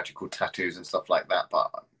like magical tattoos and stuff like that,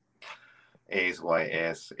 but it is what it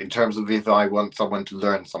is. In terms of if I want someone to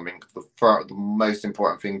learn something, the most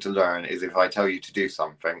important thing to learn is if I tell you to do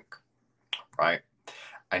something, right,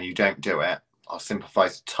 and you don't do it, I'll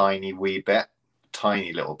sympathize a tiny wee bit,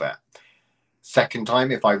 tiny little bit. Second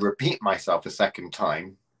time, if I repeat myself a second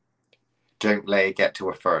time, don't let it get to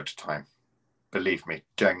a third time. Believe me,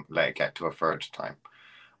 don't let it get to a third time.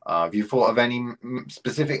 Have you thought of any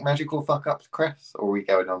specific magical fuck ups, Chris? Or are we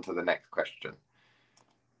going on to the next question?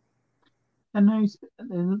 There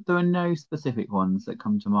are no specific ones that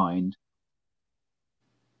come to mind.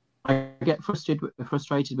 I get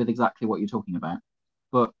frustrated with exactly what you're talking about,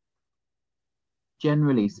 but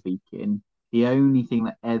generally speaking, the only thing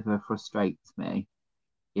that ever frustrates me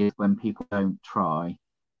is when people don't try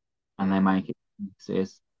and they make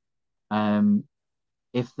excuses. Um,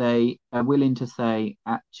 if they are willing to say,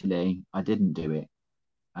 actually, I didn't do it,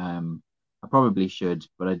 I probably should,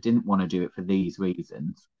 but I didn't want to do it for these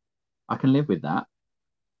reasons, I can live with that.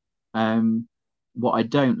 What I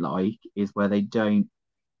don't like is where they don't,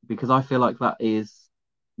 because I feel like that is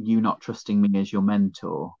you not trusting me as your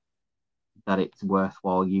mentor, that it's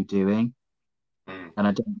worthwhile you doing. Mm. And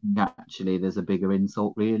I don't think actually there's a bigger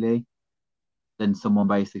insult really than someone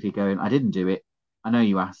basically going, I didn't do it. I know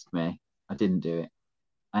you asked me. I didn't do it.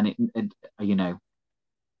 and it you know,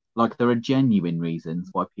 like there are genuine reasons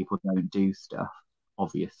why people don't do stuff,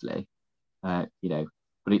 obviously, you know,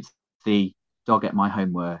 but it's the dog ate my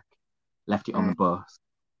homework, left it on Mm. the bus,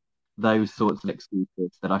 those sorts of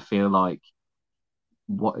excuses that I feel like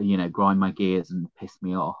what grind my gears and piss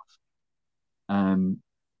me off. Um,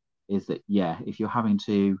 is that yeah, if you're having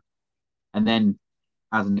to, and then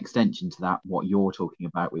as an extension to that, what you're talking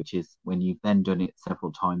about, which is when you've then done it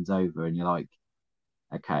several times over, and you're like,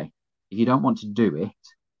 okay, if you don't want to do it,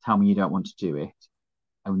 tell me you don't want to do it,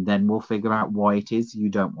 and then we'll figure out why it is you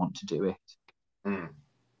don't want to do it. Mm.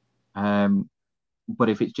 But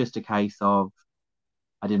if it's just a case of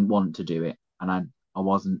I didn't want to do it and I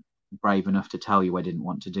wasn't brave enough to tell you I didn't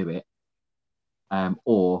want to do it,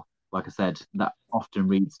 or like I said, that often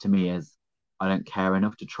reads to me as I don't care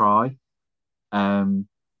enough to try, and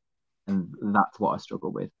that's what I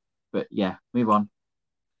struggle with. But yeah, move on.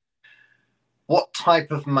 What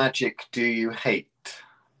type of magic do you hate?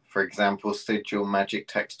 For example, sigil magic,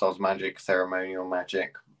 textiles magic, ceremonial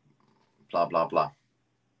magic, blah blah blah.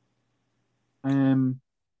 Um,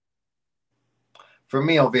 For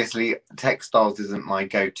me, obviously, textiles isn't my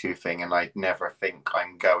go-to thing, and I never think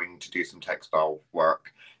I'm going to do some textile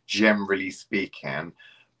work, generally speaking.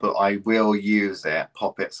 But I will use it,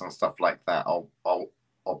 poppets and stuff like that. I'll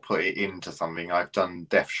put it into something. I've done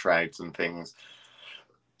death shrouds and things,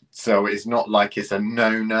 so it's not like it's a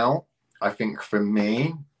no-no. I think for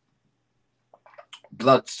me,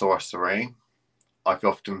 blood sorcery, I've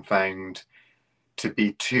often found to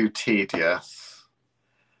be too tedious.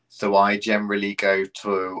 So I generally go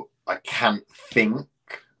to, I can't think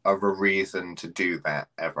of a reason to do that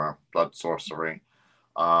ever. Blood sorcery.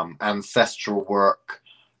 Ancestral work,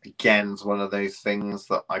 again, is one of those things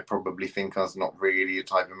that I probably think is not really a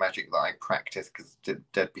type of magic that I practice because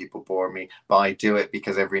dead people bore me. But I do it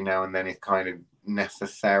because every now and then it's kind of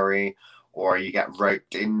necessary, or you get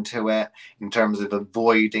roped into it in terms of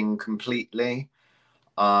avoiding completely.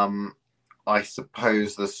 Um, I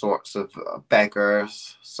suppose the sorts of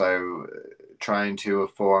beggars, so trying to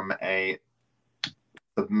form a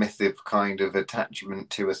submissive kind of attachment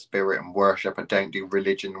to a spirit and worship. I don't do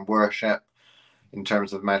religion and worship in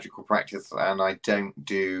terms of magical practice, and I don't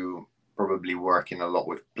do probably working a lot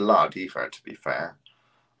with blood either, to be fair,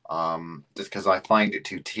 just because I find it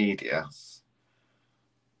too tedious.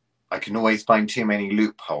 I can always find too many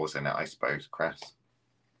loopholes in it, I suppose, Chris.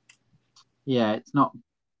 yeah, it's not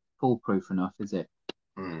foolproof enough, is it?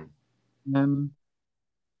 Mm. Um,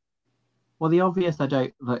 well, the obvious I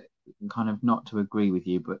don't like, kind of not to agree with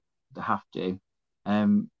you, but to have to.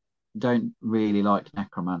 Um, don't really like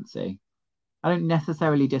necromancy. I don't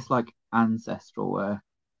necessarily dislike ancestral work,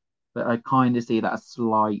 but I kind of see that as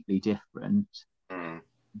slightly different. Mm.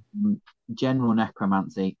 General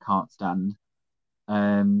necromancy can't stand.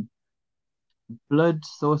 Um, blood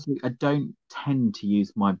sorcery, I don't tend to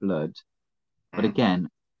use my blood, but Mm. again,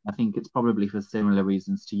 I think it's probably for similar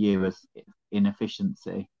reasons to you as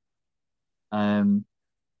inefficiency. Um,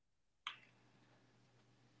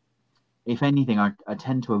 if anything, I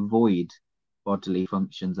tend to avoid bodily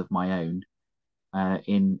functions of my own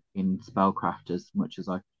in spellcraft as much as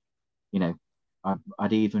you know,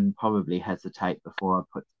 I'd even probably hesitate before I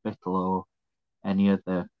put spittle or any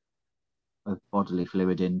other of bodily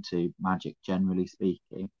fluid into magic, generally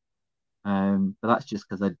speaking. But that's just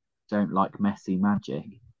because I don't like messy magic.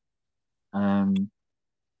 Um,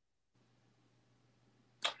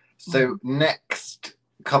 So, next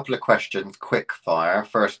couple of questions, quick fire.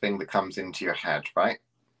 First thing that comes into your head, right?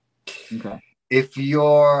 okay. If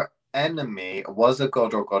your enemy was a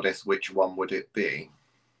god or goddess, which one would it be?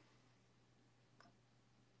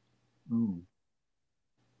 Ooh.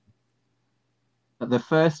 But the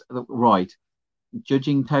first, right,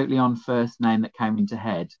 judging totally on first name that came into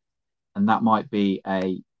head, and that might be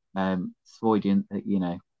a Freudian,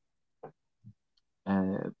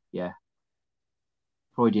 yeah,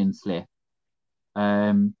 Freudian slip.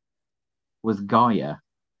 Was Gaia.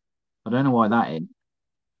 I don't know why that is.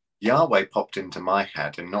 Yahweh popped into my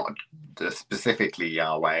head, and not specifically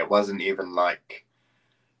Yahweh. It wasn't even like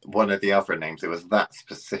one of the other names. It was that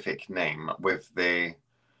specific name with the,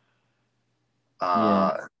 Yeah,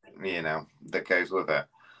 uh, that goes with it.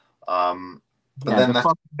 Um, but yeah. then The that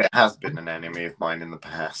problem it has been an enemy of mine in the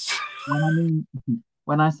past. when I mean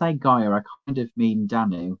when I say Gaia, I kind of mean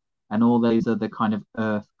Danu and all those other kind of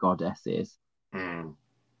earth goddesses, Mm.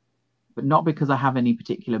 but not because I have any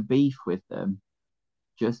particular beef with them.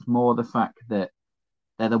 Just more the fact that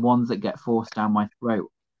they're the ones that get forced down my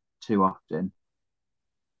throat too often.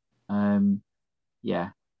 Um,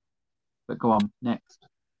 yeah. But go on next.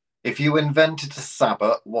 If you invented a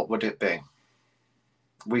Sabbath, what would it be?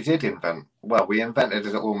 We did invent. Well, we invented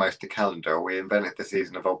it almost a calendar. We invented the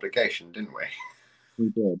season of obligation, didn't we? We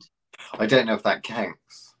did. I don't know if that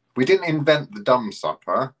counts. We didn't invent the dumb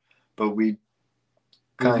supper, but we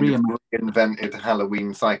We kind of reimagined. reinvented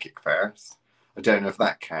Halloween psychic fairs. I don't know if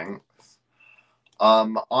that counts.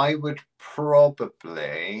 I would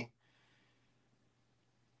probably.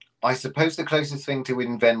 I suppose the closest thing to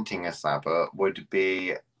inventing a Sabbath would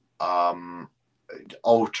be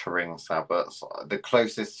altering Sabbaths. The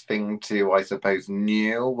closest thing to, I suppose,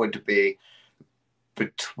 new would be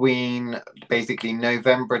between basically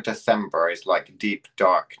November, December is like deep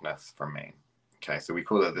darkness for me. Okay, so we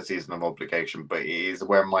call it the season of obligation, but it is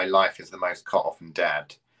where my life is the most cut off and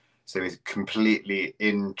dead. So it's completely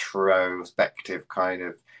introspective, kind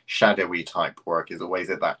of shadowy type work is always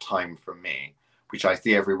at that time for me, which I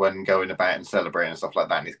see everyone going about and celebrating and stuff like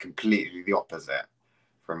that. And it's completely the opposite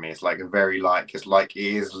for me. It's like a very like, it's like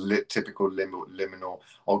it is typical liminal.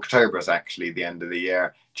 October is actually the end of the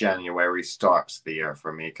year. January starts the year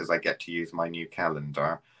for me because I get to use my new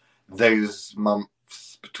calendar. Those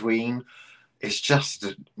months between, it's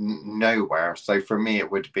just nowhere. So for me, it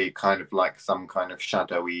would be kind of like some kind of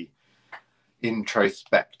shadowy,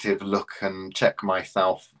 introspective look and check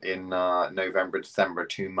myself in November, December,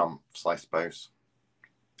 2 months, I suppose.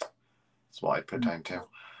 That's what I put down to.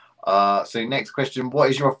 So next question,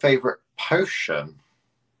 what is your favourite potion?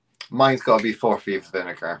 Mine's got to be Four Thieves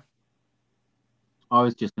vinegar. I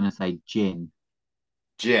was just going to say gin.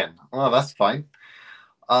 Gin. Oh, that's fine.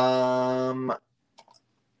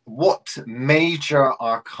 What major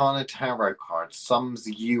arcana tarot card sums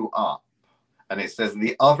you up? And it says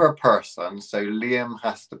the other person, so Liam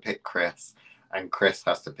has to pick Chris and Chris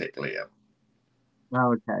has to pick Liam.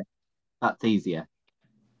 Oh, okay. That's easier.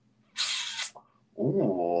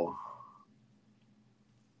 Ooh.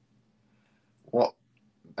 What?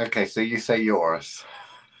 Okay, so you say yours.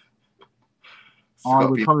 It's I got to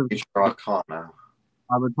would be probably major arcana.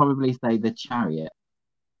 I would probably say the Chariot.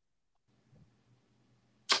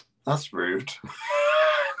 That's rude.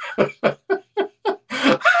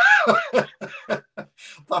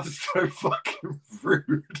 That's so fucking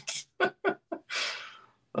rude.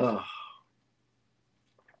 Oh.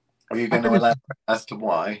 Are you going to elaborate as to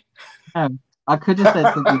why? I could have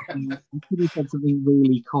said something. I could have said something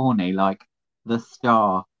really corny, like the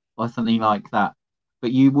Star or something like that,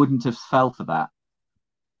 but you wouldn't have fell for that.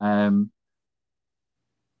 Um,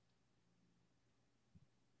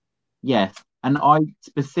 yes, and I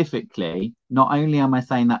specifically, not only am I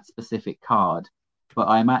saying that specific card, but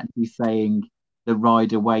I'm actually saying the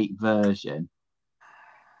Rider Waite version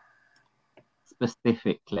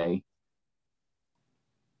specifically.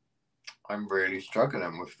 I'm really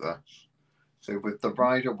struggling with this. So with the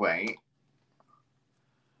Rider Waite,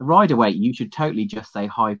 The Rider Waite, you should totally just say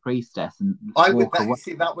High Priestess and I would walk away.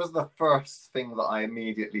 see that was the first thing that I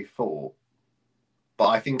immediately thought, but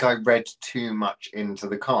I think I read too much into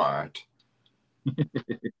the card.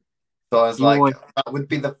 So I was You like, always, that would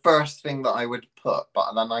be the first thing that I would put,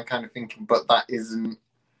 but then I kind of thinking, but that isn't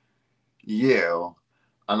you.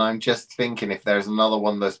 And I'm just thinking if there's another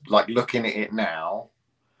one that's like looking at it now,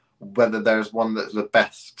 whether there's one that's the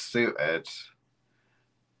best suited.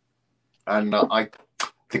 And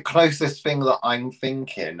the closest thing that I'm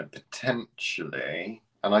thinking potentially,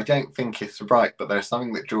 and I don't think it's right, but there's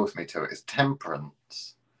something that draws me to it, is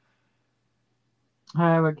temperance.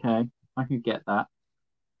 oh, okay, I could get that.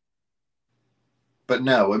 But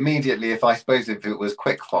no, immediately, if I suppose if it was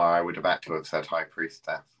quickfire, I would have had to have said High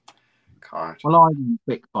Priestess card. Well, I didn't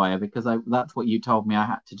quickfire because that's what you told me I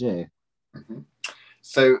had to do. Mm-hmm.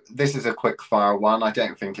 So this is a quick fire one. I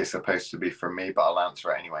don't think it's supposed to be for me, but I'll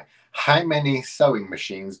answer it anyway. How many sewing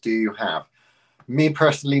machines do you have? Me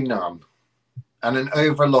personally, none. And an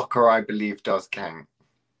overlocker, I believe, does count.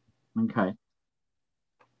 Okay.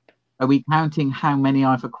 Are we counting how many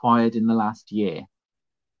I've acquired in the last year?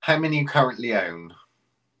 How many you currently own?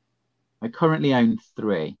 I currently own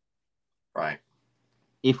 3, Right.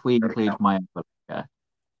 if we include my overlocker.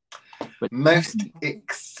 But Most acquired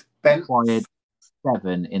expensive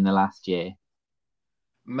 7 in the last year.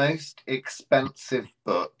 most expensive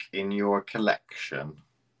book in your collection.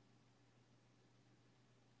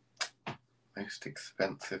 Most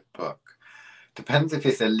expensive book. Depends if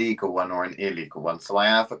it's a legal one or an illegal one. So I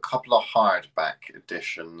have a couple of hardback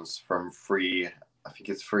editions from I think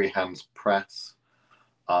it's Freehands Press,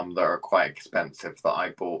 that are quite expensive that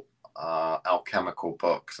I bought, alchemical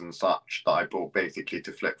books and such that I bought basically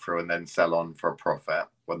to flip through and then sell on for a profit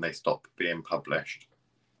when they stop being published.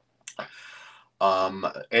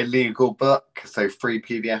 Illegal book, so free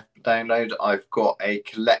PDF download. I've got a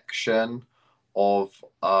collection of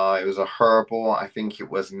it was a herbal. I think it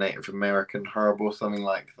was Native American herbal, something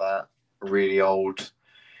like that. Really old.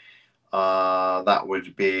 That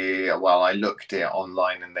would be, well, I looked it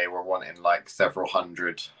online and they were wanting like several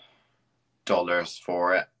 $100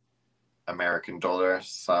 for it, American dollars.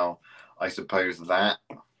 So I suppose that.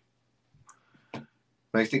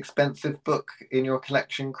 Most expensive book in your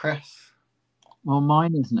collection, Chris? Well,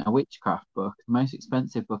 mine isn't a witchcraft book. The most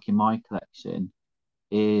expensive book in my collection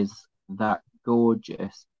is that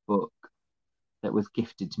gorgeous book that was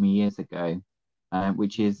gifted to me years ago,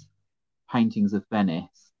 which is Paintings of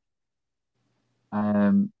Venice.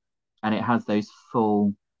 And it has those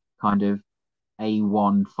full kind of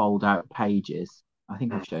A1 fold out pages. I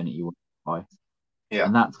think I've shown it you twice. Yeah.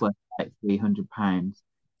 And that's worth like £300.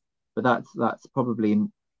 But that's probably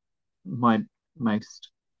my most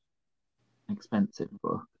expensive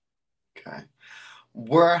book. Okay.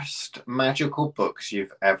 Worst magical books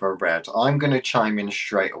you've ever read. I'm going to chime in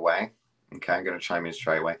straight away. Okay, I'm going to chime in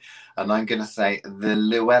straight away. And I'm going to say the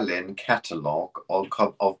Llewellyn catalogue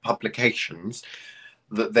of publications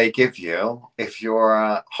that they give you if you're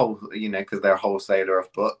a whole, because they're a wholesaler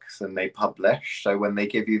of books and they publish. So when they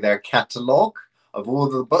give you their catalogue of all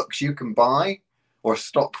the books you can buy or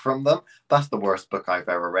stock from them, that's the worst book I've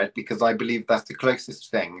ever read, because I believe that's the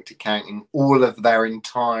closest thing to counting all of their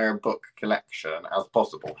entire book collection as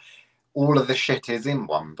possible. All of the shit is in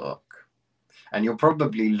one book. And you'll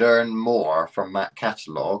probably learn more from that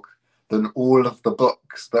catalogue than all of the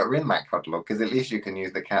books that are in that catalogue, because at least you can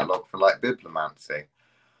use the catalogue for like bibliomancy.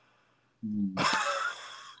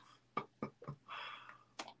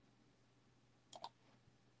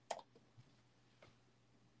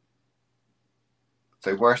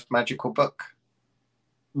 So, worst magical book?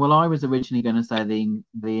 Well, I was originally going to say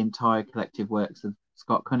the entire collective works of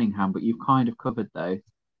Scott Cunningham, but you've kind of covered those.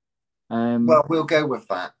 Well, we'll go with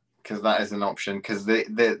that because that is an option. Because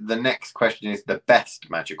the next question is the best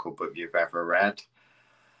magical book you've ever read.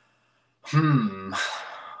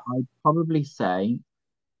 I'd probably say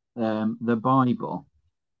the Bible.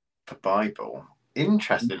 The Bible.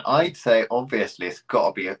 Interesting. I'd say obviously it's got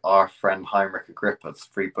to be our friend Heinrich Agrippa's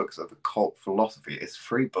Three Books of Occult Philosophy. It's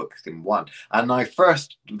 3 books in one. And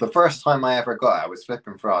the first time I ever got it, I was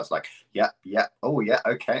flipping through. I was like, yeah, oh yeah,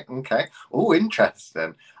 okay. Oh,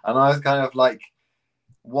 interesting. And I was kind of like,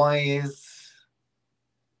 why is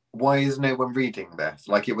no one reading this?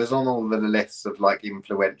 Like, it was on all the lists of like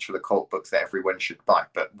influential occult books that everyone should buy.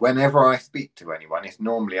 But whenever I speak to anyone, it's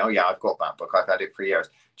normally, oh yeah, I've got that book. I've had it for years.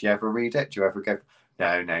 Do you ever read it? Do you ever go,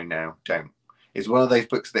 no, don't. It's one of those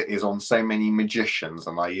books that is on so many magicians,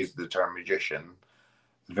 and I use the term magician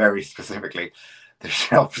very specifically, the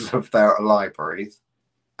shelves of their libraries,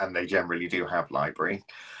 and they generally do have libraries.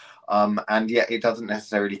 And yet it doesn't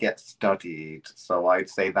necessarily get studied. So I'd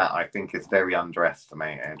say that I think is very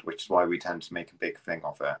underestimated, which is why we tend to make a big thing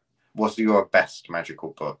of it. What's your best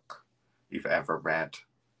magical book you've ever read?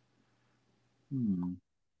 Again,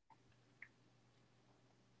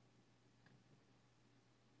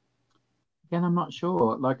 I'm not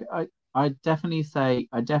sure. Like I definitely say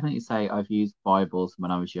I've used Bibles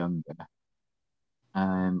when I was younger,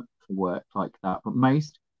 for work like that. But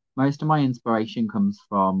most of my inspiration comes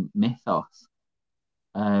from mythos.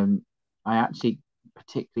 I actually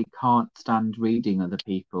particularly can't stand reading other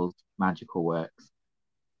people's magical works.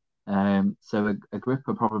 So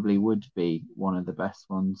Agrippa probably would be one of the best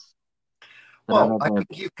ones that I've Well, I ever. think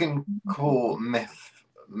you can call myth,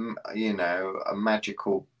 a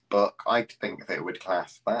magical book. I think they would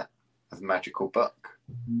class that as a magical book.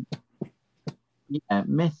 Yeah,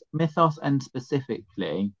 mythos, and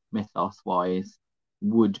specifically mythos wise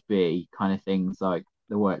would be kind of things like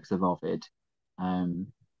the works of Ovid,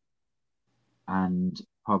 and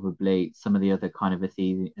probably some of the other kind of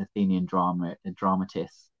Athenian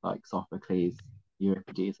dramatists like Sophocles,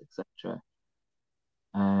 Euripides, etc.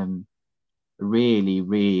 Really,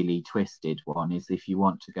 really twisted one is if you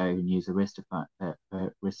want to go and use Aristophanes,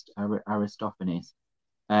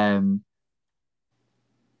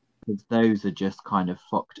 because those are just kind of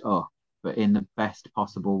fucked up, but in the best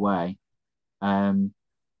possible way. But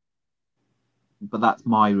that's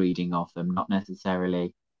my reading of them, not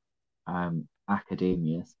necessarily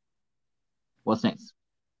academia's. What's next?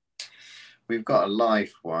 We've got a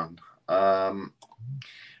live one.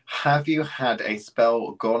 Have you had a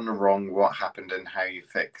spell gone wrong? What happened and how you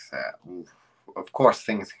fix it? Oof. Of course,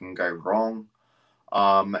 things can go wrong.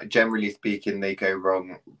 Generally speaking, they go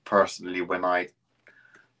wrong personally when I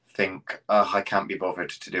think I can't be bothered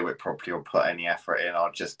to do it properly or put any effort in.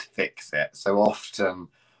 I'll just fix it. So often,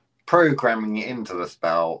 programming it into the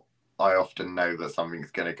spell, I often know that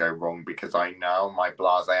something's going to go wrong because I know my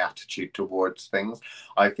blasé attitude towards things.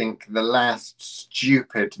 I think the last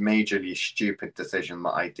majorly stupid decision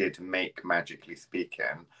that I did make, magically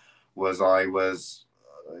speaking, was I was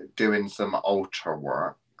doing some altar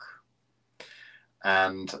work,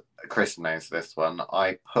 and Chris knows this one.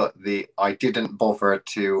 I didn't bother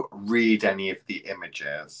to read any of the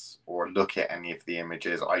images or look at any of the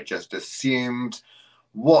images. I just assumed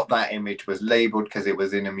what that image was labeled because it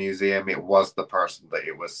was in a museum. It was the person that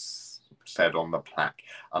it was said on the plaque,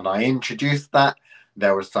 and I introduced that.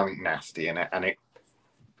 There was something nasty in it, and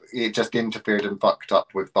it just interfered and fucked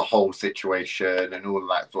up with the whole situation and all of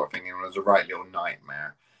that sort of thing. And it was a right little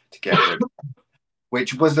nightmare to get rid of,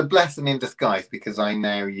 which was a blessing in disguise because I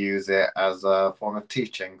now use it as a form of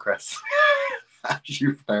teaching, Chris. As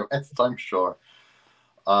you've noticed, I'm sure.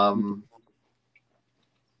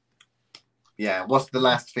 Yeah, what's the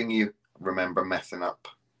last thing you remember messing up?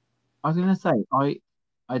 I was going to say,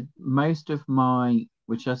 I most of my,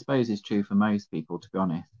 which I suppose is true for most people, to be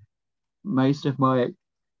honest, most of my,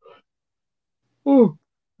 oh,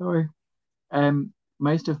 sorry,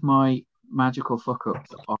 most of my magical fuck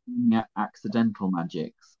ups are accidental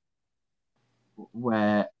magics,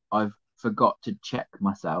 where I've forgot to check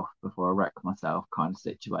myself before I wreck myself, kind of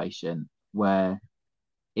situation, where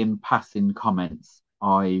in passing comments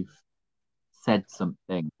I've said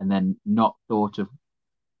something and then not thought of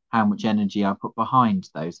how much energy I put behind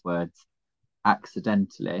those words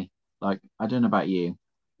accidentally. Like, I don't know about you,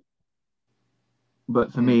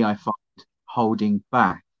 but for me, I find holding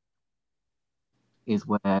back is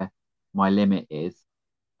where my limit is,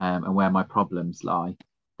 and where my problems lie.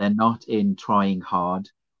 They're not in trying hard.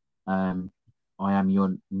 I am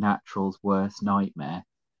your natural's worst nightmare,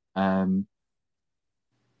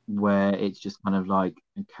 where it's just kind of like,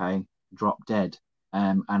 okay, drop dead.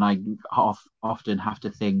 And I often have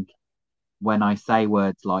to think when I say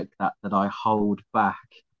words like that, that I hold back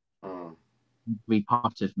every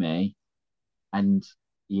part of me. And,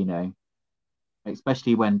 you know,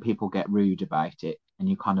 especially when people get rude about it and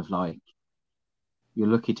you kind of like, you're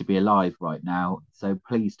lucky to be alive right now. So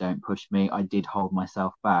please don't push me. I did hold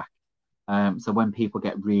myself back. So when people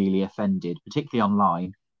get really offended, particularly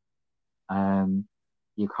online,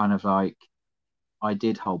 you're kind of like, I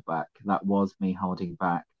did hold back. That was me holding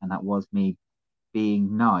back, and that was me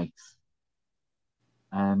being nice.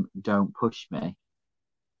 Don't push me.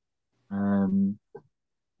 I'm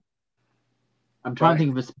trying to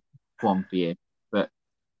think of a one for you, but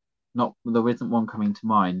there isn't one coming to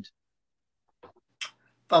mind.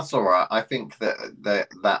 That's all right. I think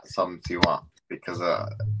that sums you up because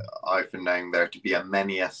I've been knowing there to be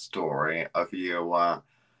many a story of you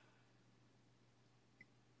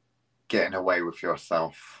getting away with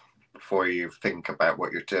yourself before you think about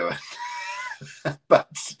what you're doing. Bad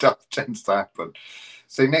stuff tends to happen.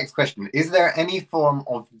 So next question, is there any form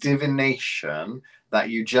of divination that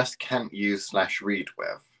you just can't use/read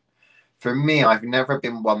with? For me, I've never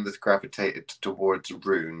been one that's gravitated towards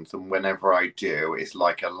runes, and whenever I do, it's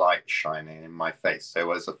like a light shining in my face.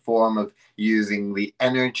 So as a form of using the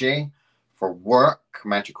energy for work,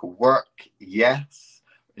 magical work, yes.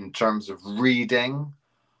 In terms of reading,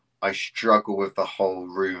 I struggle with the whole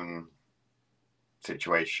rune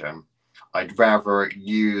situation. I'd rather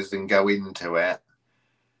use and go into it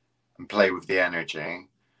and play with the energy.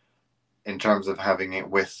 In terms of having it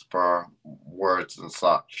whisper words and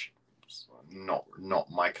such, not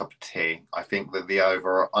my cup of tea. I think that the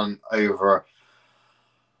overarching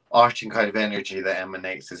kind of energy that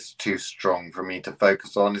emanates is too strong for me to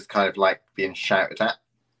focus on. It's kind of like being shouted at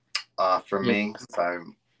for me. So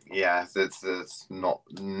yeah, it's not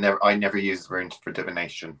never. I never use runes for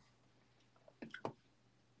divination.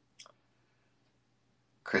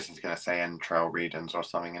 Chris is going to say entrail readings or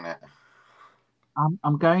something in it.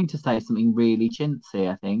 I'm going to say something really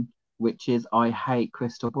chintzy, I think, which is I hate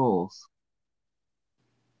crystal balls.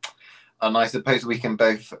 And I suppose we can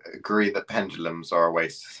both agree that pendulums are a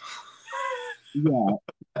waste. Yeah,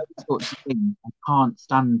 those sorts of things. I can't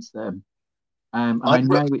stand them. And I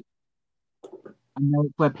know it's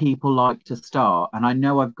where people like to start, and I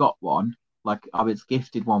know I've got one. Like I was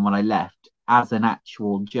gifted one when I left as an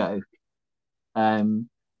actual joke. And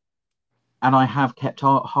I have kept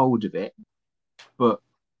hold of it, but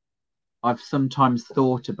I've sometimes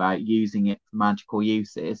thought about using it for magical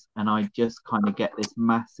uses, and I just kind of get this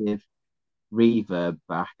massive reverb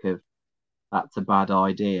back of that's a bad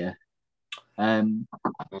idea. So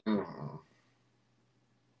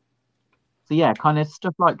yeah, kind of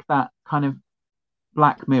stuff like that, kind of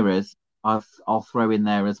Black Mirrors, I'll throw in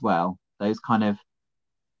there as well. Those kind of,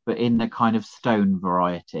 but in the kind of stone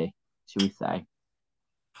variety, should we say?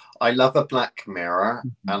 I love a Black Mirror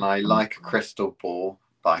and I Um, like a crystal ball,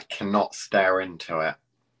 but I cannot stare into it.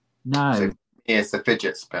 So No. for me, it's a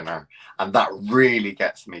fidget spinner, and that really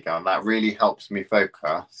gets me going. That really helps me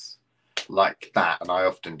focus like that, and I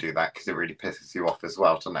often do that because it really pisses you off as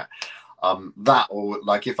well, doesn't it? That, or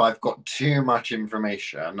like if I've got too much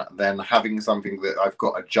information, then having something that I've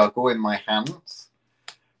got a juggle in my hands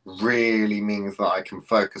really means that I can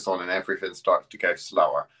focus on and everything starts to go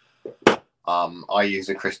slower. I use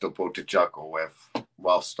a crystal ball to juggle with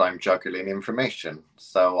whilst I'm juggling information.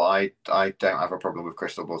 So I don't have a problem with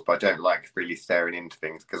crystal balls, but I don't like really staring into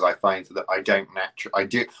things because I find that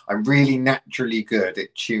I'm really naturally good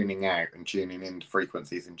at tuning out and tuning into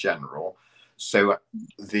frequencies in general. So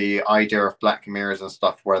the idea of black mirrors and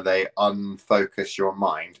stuff where they unfocus your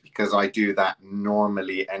mind, because I do that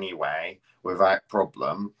normally anyway without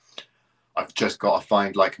problem, I've just got to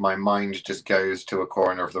find like my mind just goes to a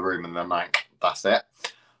corner of the room and then like that's it.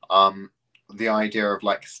 The idea of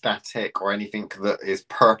like static or anything that is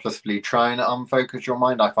purposefully trying to unfocus your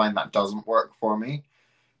mind, I find that doesn't work for me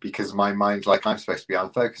because my mind's like I'm supposed to be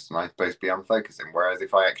unfocused and I'm supposed to be unfocusing. Whereas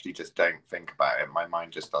if I actually just don't think about it, my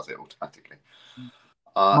mind just does it automatically.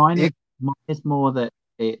 Mine If is mine is more that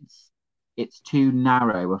it's too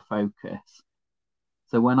narrow a focus.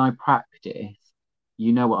 So when I practice,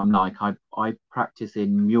 you know what I'm like. I practice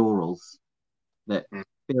in murals that mm,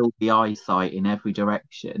 build the eyesight in every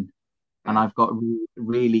direction, and mm, I've got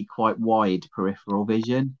really quite wide peripheral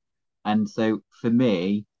vision. And so for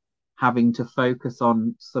me, having to focus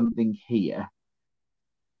on something here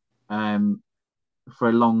um, for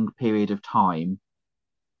a long period of time,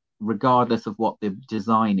 regardless of what the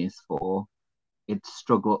design is for, it's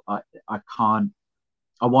struggle. I can't.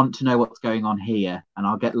 I want to know what's going on here, and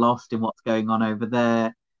I'll get lost in what's going on over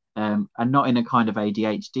there, and not in a kind of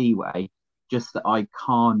ADHD way, just that I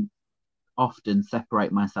can't often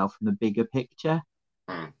separate myself from the bigger picture,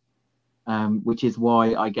 mm. which is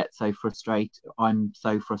why I get so frustrated. I'm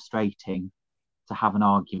so frustrating to have an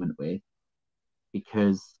argument with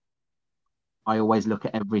because I always look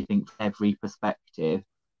at everything from every perspective.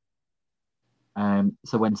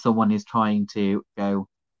 So when someone is trying to go,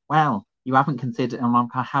 well, you haven't considered, and I'm like,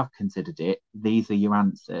 I have considered it. These are your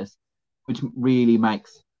answers, which really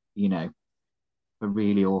makes, you know, for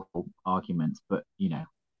really awful arguments. But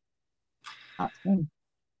that's me.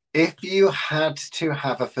 If you had to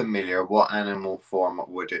have a familiar, what animal form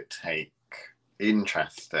would it take?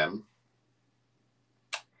 Interesting.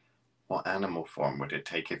 What animal form would it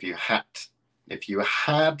take if you had if you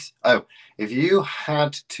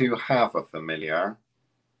had to have a familiar,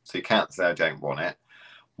 so you can't say I don't want it,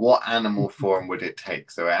 what animal form would it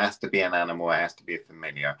take? So it has to be an animal, it has to be a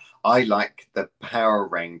familiar. I like the Power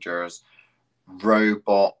Rangers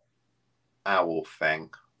robot owl thing,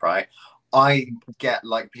 right? I get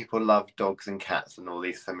like people love dogs and cats and all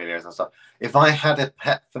these familiars and stuff. If I had a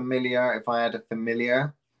pet familiar, if I had a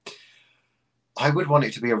familiar, I would want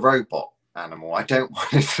it to be a robot animal. I don't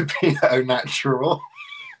want it to be au natural.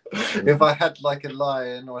 If I had like a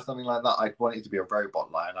lion or something like that, I'd want it to be a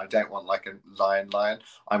robot lion. I don't want like a lion.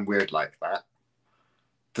 I'm weird like that.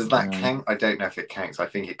 Does that No, count? I don't know if it counts. I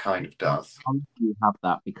think it kind of does. I'll let you have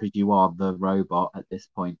that because you are the robot at this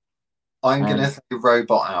point. I'm gonna Um, say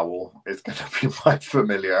robot owl is gonna be my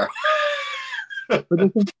familiar. but the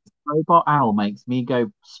thing is, robot owl makes me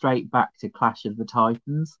go straight back to Clash of the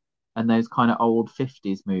Titans and those kind of old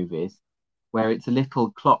 50s movies where it's a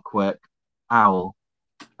little clockwork owl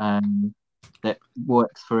um, that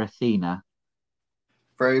works for Athena.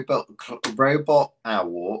 Robot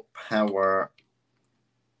owl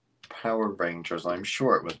Power Rangers. I'm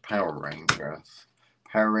sure it was Power Rangers.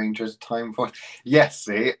 Power Rangers Time Force. Yes,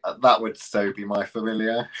 see, that would so be my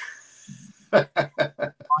familiar.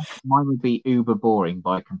 Mine would be uber boring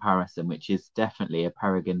by comparison, which is definitely a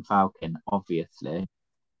peregrine falcon, obviously.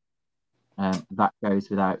 That goes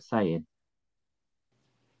without saying.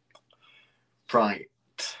 Right.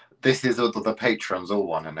 This is all the patrons all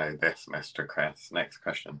want to know this, Mr. Chris. Next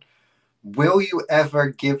question. Will you ever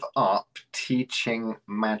give up teaching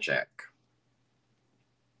magic?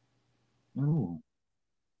 Ooh,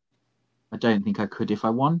 I don't think I could if I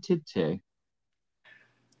wanted to.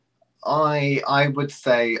 I would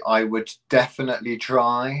say I would definitely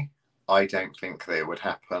try. I don't think that it would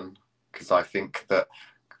happen because I think that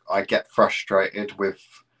I get frustrated with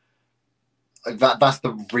that's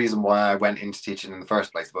the reason why I went into teaching in the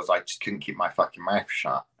first place was I just couldn't keep my fucking mouth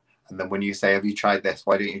shut. And then when you say, "Have you tried this?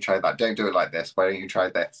 Why don't you try that? Don't do it like this. Why don't you try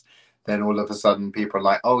this?" Then all of a sudden people are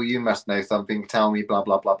like, "Oh, you must know something. Tell me, blah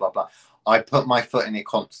blah blah blah blah." I put my foot in it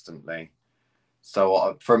constantly.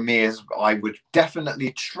 So for me, is I would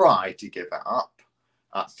definitely try to give it up,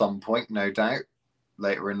 at some point, no doubt,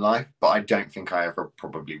 later in life. But I don't think I ever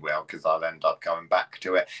probably will, because I'll end up going back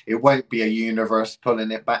to it. It won't be a universe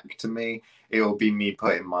pulling it back to me. It will be me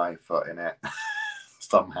putting my foot in it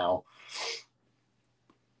somehow.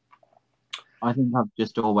 I think I've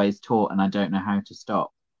just always taught and I don't know how to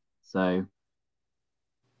stop. So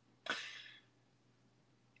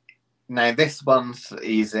now this one's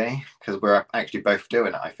easy because we're actually both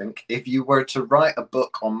doing it, I think. If you were to write a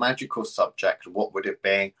book on magical subject, what would it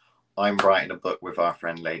be? I'm writing a book with our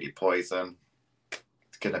friend Lady Poison.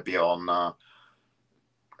 It's going to be on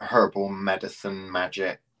herbal medicine,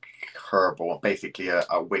 magic, herbal, basically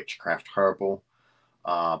a witchcraft herbal,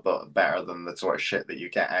 but better than the sort of shit that you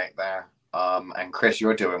get out there. And Chris,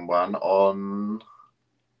 you're doing one on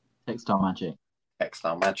textile magic.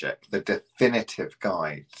 textile magic, the definitive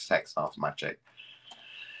guide to textile magic.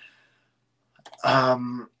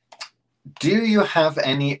 Do you have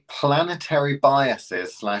any planetary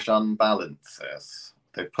biases / unbalances?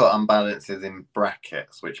 They've put unbalances in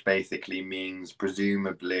brackets, which basically means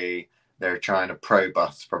presumably they're trying to probe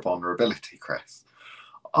us for vulnerability, Chris.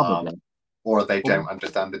 Probably. Or they don't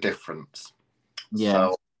understand the difference. Yeah.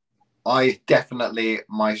 So I definitely,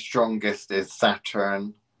 my strongest is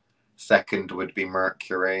Saturn. Second would be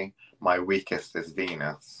Mercury. My weakest is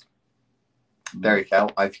Venus. There you go.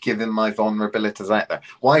 I've given my vulnerabilities out there.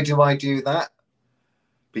 Why do I do that?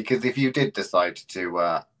 Because if you did decide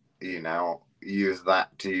to, use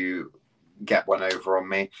that to get one over on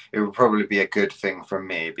me, it would probably be a good thing for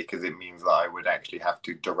me, because it means that I would actually have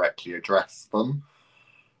to directly address them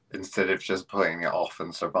instead of just putting it off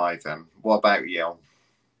and surviving. What about you?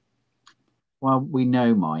 Well, we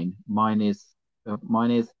know mine. Mine is.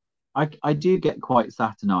 I do get quite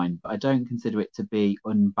saturnine, but I don't consider it to be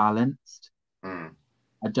unbalanced. Mm.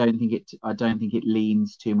 I don't think it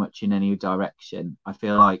leans too much in any direction. I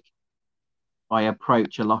feel like I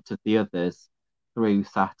approach a lot of the others through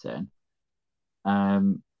Saturn,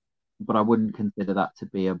 but I wouldn't consider that to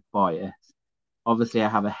be a bias. Obviously, I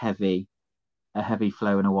have a heavy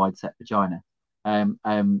flow and a wide set vagina,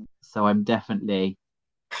 so I'm definitely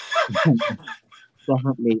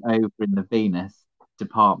definitely over in the Venus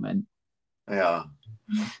department. Yeah.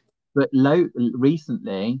 But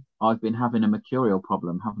recently, I've been having a mercurial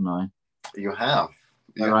problem, haven't I? You have.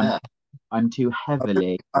 Where I'm too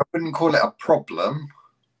heavily. I wouldn't call it a problem.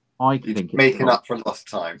 I think it's making up for lost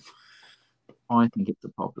time. I think it's a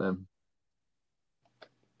problem.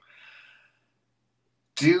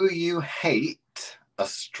 Do you hate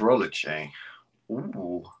astrology?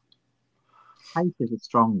 Ooh. Hate is a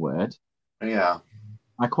strong word. Yeah.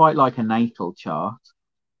 I quite like a natal chart.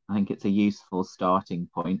 I think it's a useful starting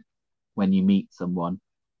point when you meet someone.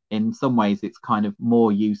 In some ways, it's kind of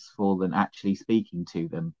more useful than actually speaking to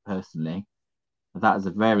them personally. That is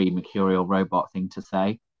a very mercurial robot thing to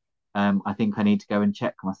say. I think I need to go and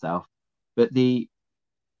check myself. But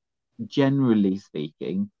generally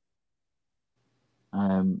speaking,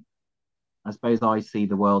 I suppose I see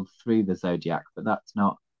the world through the zodiac, but that's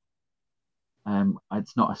not.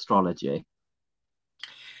 It's not astrology.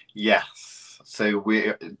 Yes. So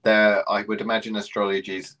we're there. I would imagine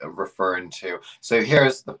astrology is referring to. So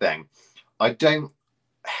here's the thing. I don't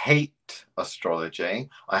hate astrology.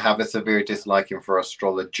 I have a severe disliking for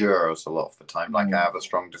astrologers a lot of the time. Like I have a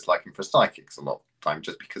strong disliking for psychics a lot of the time,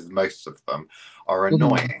 just because most of them are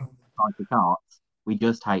annoying. Psychic arts. We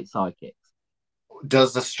just hate psychics.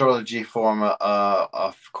 Does astrology form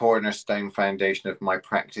a cornerstone foundation of my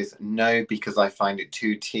practice? No, because I find it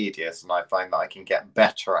too tedious, and I find that I can get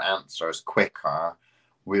better answers quicker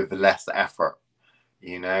with less effort.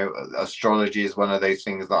 Astrology is one of those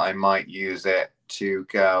things that I might use it to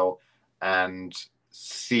go and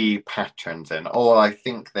see patterns in. Oh, I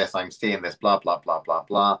think this, I'm seeing this, blah, blah, blah, blah,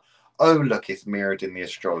 blah. Oh, look, it's mirrored in the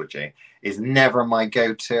astrology. Is never my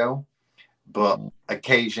go-to, but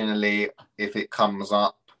occasionally, if it comes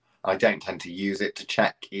up, I don't tend to use it to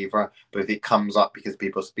check either, but if it comes up because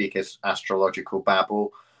people speak as astrological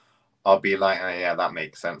babble, I'll be like, oh yeah, that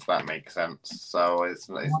makes sense, that makes sense. So it's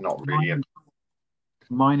not really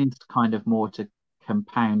Mine is kind of more to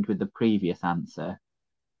compound with the previous answer,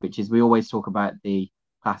 which is we always talk about the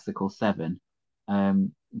classical seven. But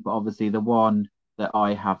obviously the one that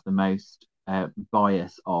I have the most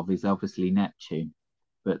bias of is obviously Neptune.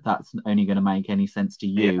 But that's only going to make any sense to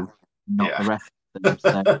you, not the rest of them.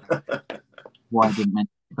 So why I didn't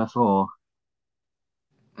mention it before?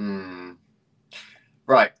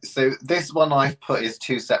 Right, so this one I've put is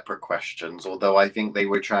two separate questions, although I think they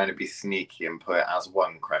were trying to be sneaky and put it as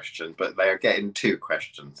one question, but they are getting two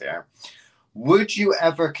questions here. Would you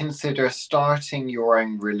ever consider starting your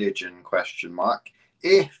own religion?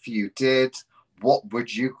 If you did, What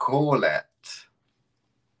would you call it?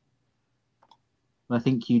 I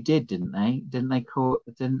think you did, didn't they? Didn't they call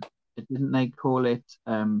it didn't they call it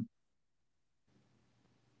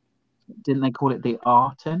the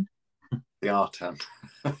Arton? The Arton.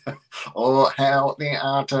 Oh, hell, the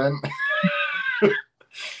Arton.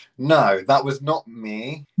 No, that was not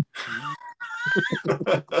me.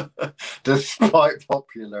 Despite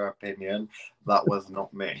popular opinion, that was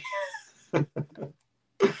not me.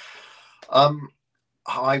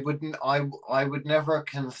 I wouldn't. I would never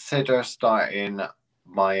consider starting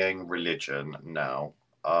my own religion. No.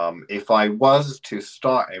 If I was to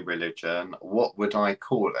start a religion, what would I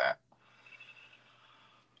call it?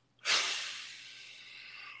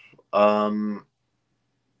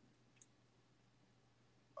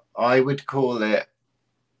 I would call it.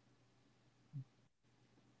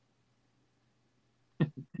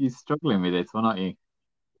 You're struggling with this one, aren't you?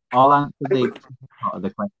 I'll answer the part of the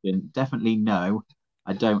question. Definitely no.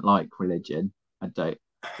 I don't like religion. I don't.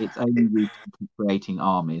 It's only used for creating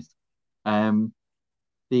armies. Um,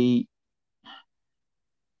 the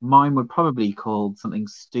Mine would probably be called something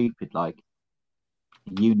stupid like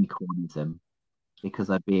unicornism because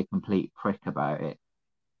I'd be a complete prick about it.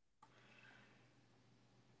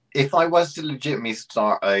 If I was to legitimately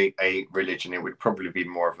start a religion, it would probably be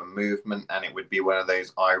more of a movement, and it would be one of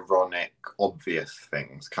those ironic, obvious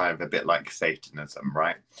things, kind of a bit like Satanism,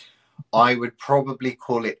 right? I would probably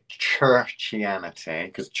call it churchianity,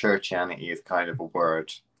 because churchianity is kind of a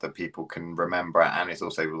word that people can remember, and it's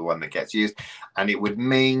also the one that gets used. And it would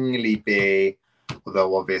mainly be,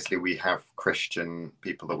 although obviously we have Christian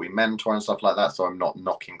people that we mentor and stuff like that, so I'm not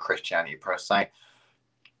knocking Christianity per se.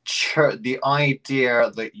 The idea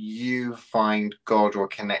that you find God or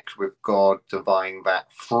connect with God, divine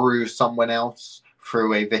that through someone else,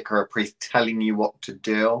 through a vicar or priest telling you what to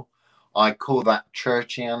do, I call that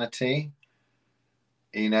churchianity,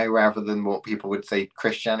 rather than what people would say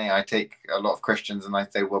Christianity. I take a lot of Christians and I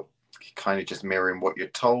say, well, kind of just mirroring what you're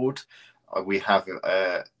told. We have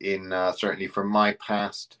certainly from my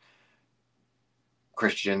past,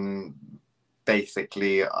 Christian,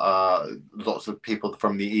 basically lots of people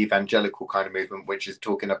from the evangelical kind of movement, which is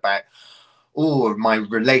talking about, oh, my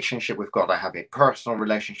relationship with God. I have a personal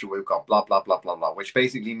relationship with God, blah, blah, blah, blah, blah, which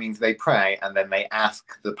basically means they pray and then they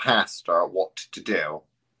ask the pastor what to do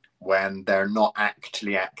when they're not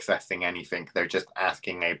actually accessing anything. They're just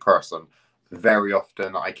asking a person. Very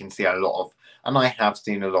often I can see a lot of, and I have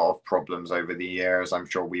seen a lot of problems over the years, I'm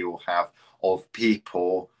sure we all have, of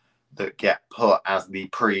people that get put as the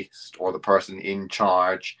priest or the person in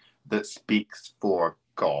charge that speaks for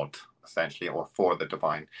God, essentially, or for the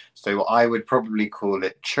divine. So I would probably call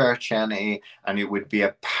it churchianity, and it would be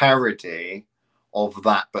a parody of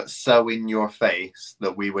that, but so in your face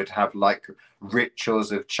that we would have like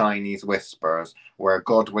rituals of Chinese whispers where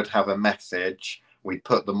God would have a message, we'd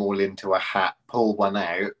put them all into a hat, pull one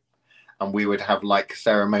out, and we would have like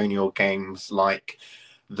ceremonial games like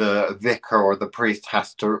the vicar or the priest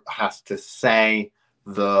has to say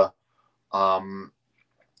the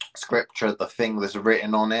scripture, the thing that's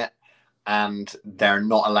written on it, and they're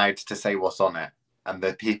not allowed to say what's on it, and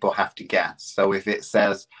the people have to guess. So if it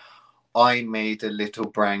says, I made a little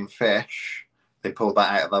brown fish, they pull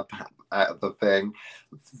that out of the thing,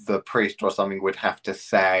 the priest or something would have to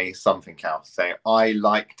say something else. Say, I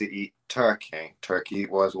like to eat turkey. Turkey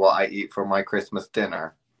was what I eat for my Christmas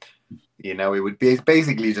dinner. It would be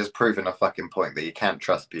basically just proving a fucking point that you can't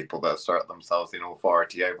trust people that assert themselves in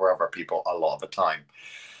authority over other people a lot of the time.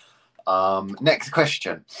 Next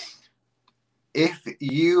question. If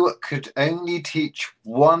you could only teach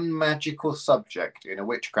one magical subject in a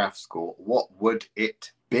witchcraft school, what would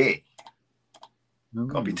it be?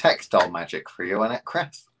 Gotta be textile magic for you, isn't it,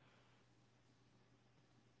 Chris?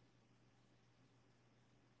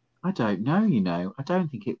 I don't know. I don't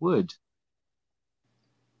think it would.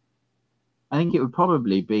 I think it would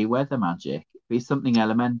probably be weather magic, be something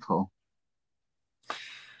elemental.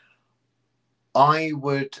 I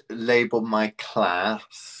would label my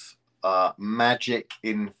class magic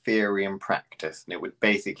in theory and practice, and it would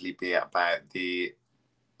basically be about the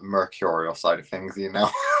mercurial side of things.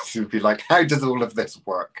 So it'd be like, how does all of this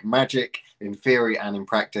work? Magic in theory and in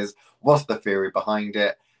practice. What's the theory behind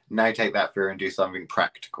it? Now take that theory and do something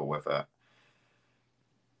practical with it.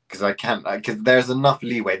 Because I can't, because there's enough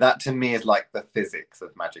leeway. That to me is like the physics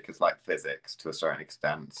of magic, is like physics to a certain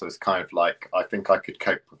extent. So it's kind of like, I think I could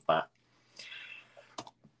cope with that.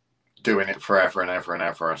 Doing it forever and ever and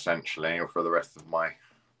ever, essentially, or for the rest of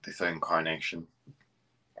this incarnation.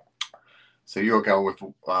 So you're going with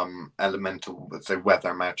elemental, let's say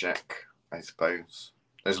weather magic, I suppose.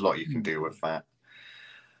 There's a lot you can do with that.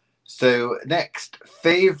 So next,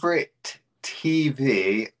 favorite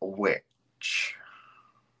TV witch.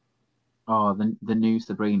 Oh, the new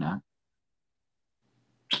Sabrina.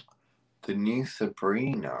 The new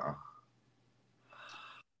Sabrina.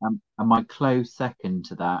 And my close second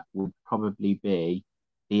to that would probably be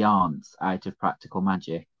the aunts out of Practical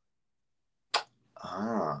Magic.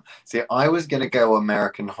 Ah, see, I was gonna go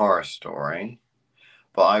American Horror Story,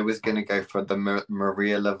 but I was gonna go for the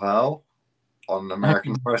Maria Lavelle on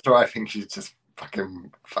American Horror Story. I think she's just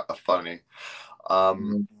fucking funny.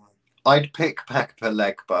 Um, I'd pick Peppa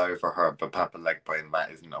Legba over her, but Peppa Legba in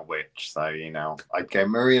that isn't a witch, so you know, I'd go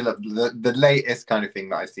Maria. The latest kind of thing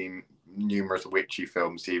that I've seen, numerous witchy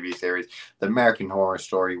films, TV series, the American Horror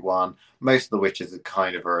Story one. Most of the witches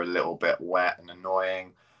are a little bit wet and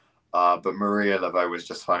annoying. But Maria Laveau was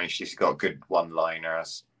just funny. She's got good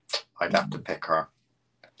one-liners. I'd have to pick her.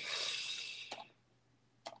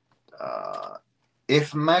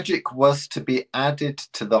 If magic was to be added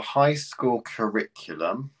to the high school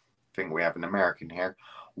curriculum, I think we have an American here,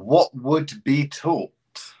 what would be taught?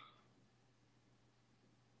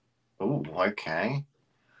 Oh, okay.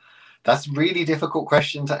 That's a really difficult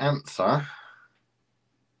question to answer.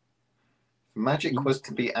 If magic was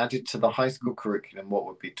to be added to the high school curriculum, what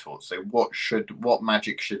would be taught? So what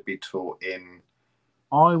magic should be taught in?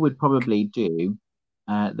 I would probably do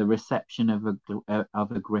the reception of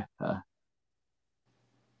a gripper.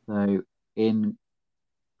 So in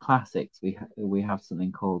classics, we have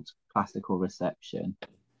something called classical reception,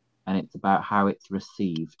 and it's about how it's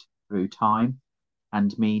received through time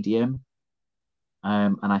and medium.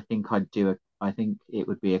 And I think I think it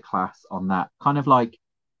would be a class on that, kind of like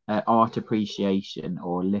art appreciation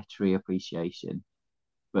or literary appreciation,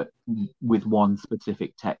 but with one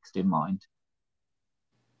specific text in mind.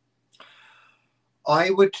 I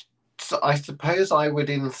suppose I would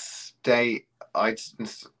instate.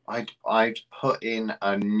 I'd put in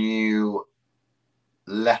a new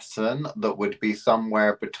lesson that would be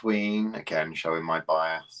somewhere between. Again, showing my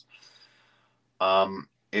bias.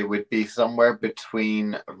 It would be somewhere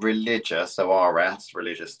between religious, so RS,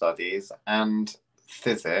 religious studies, and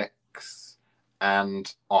physics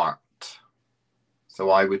and art.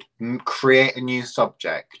 So I would create a new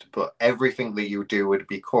subject, but everything that you do would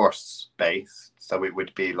be course based. So it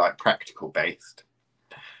would be like practical based.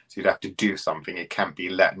 So you'd have to do something. It can't be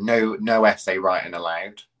no essay writing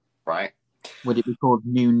allowed, right? Would it be called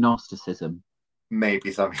New Gnosticism?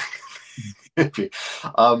 Maybe something.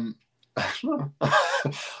 um,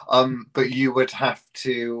 but you would have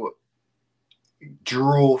to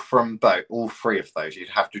draw from all three of those. You'd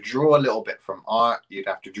have to draw a little bit from art, you'd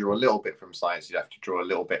have to draw a little bit from science, you'd have to draw a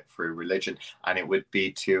little bit through religion, and it would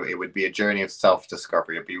be a journey of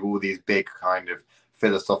self-discovery. It'd be all these big kind of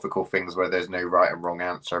philosophical things where there's no right and wrong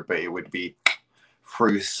answer, but it would be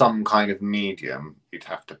through some kind of medium you'd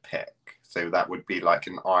have to pick. So that would be like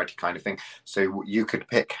an art kind of thing. So you could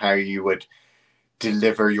pick how you would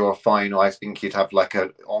deliver your final. I think you'd have like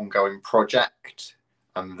an ongoing project,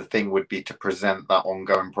 and the thing would be to present that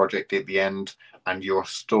ongoing project at the end and your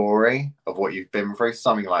story of what you've been through,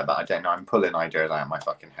 something like that. I don't know. I'm pulling ideas out of my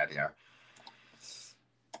fucking head here.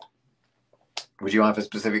 Would you have a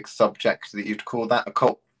specific subject that you'd call that?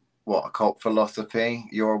 Occult philosophy?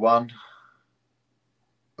 Your one?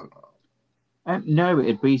 No,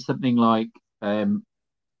 it'd be something like,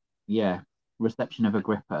 yeah, reception of a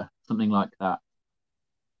gripper, something like that.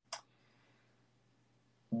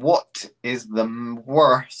 What is the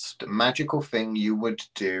worst magical thing you would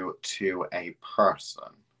do to a person?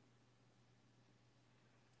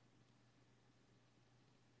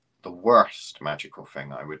 The worst magical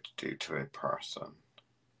thing I would do to a person.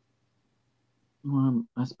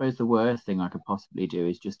 I suppose the worst thing I could possibly do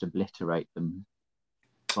is just obliterate them.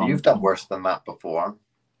 You've done worse than that before.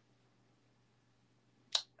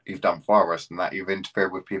 You've done far worse than that. You've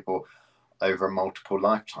interfered with people over multiple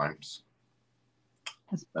lifetimes.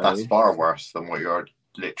 That's far worse than what you're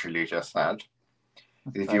literally just said.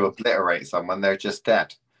 If you obliterate someone, they're just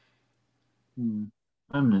dead.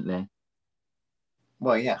 Permanently.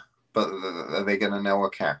 Well, yeah, but are they going to know or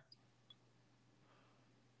care?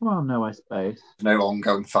 Well, no, I suppose. No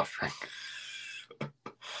ongoing suffering.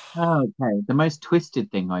 Okay, the most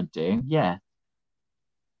twisted thing I'd do, yeah,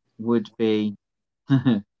 would be,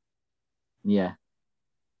 yeah,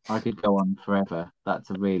 I could go on forever. That's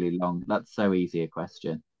so easy a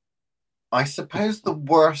question. I suppose the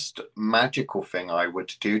worst magical thing I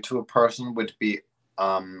would do to a person would be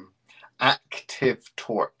active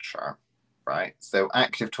torture, right? So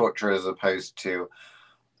active torture as opposed to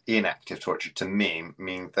inactive torture to me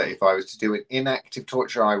means that if I was to do an inactive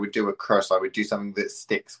torture, I would do a curse. I would do something that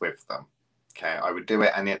sticks with them. Okay, I would do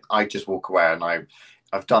it, and I just walk away, and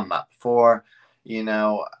I've done that before. You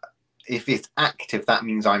know, if it's active, that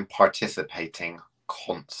means I'm participating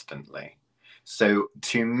constantly. So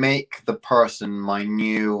to make the person my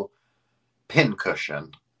new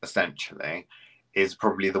pincushion, essentially, is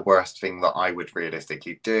probably the worst thing that I would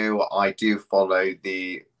realistically do. I do follow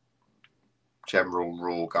the general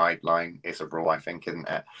rule guideline. It's a rule, I think, isn't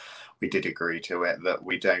it? We did agree to it that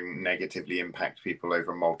we don't negatively impact people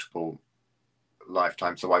over multiple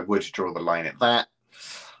lifetimes. So I would draw the line at that.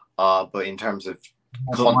 But in terms of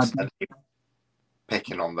constantly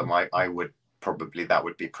picking on them, I would probably, that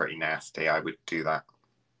would be pretty nasty. I would do that.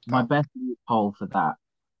 My best loophole for that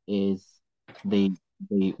is the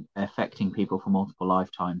affecting people for multiple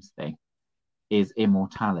lifetimes thing is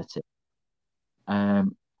immortality.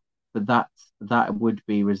 But that would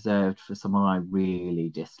be reserved for someone I really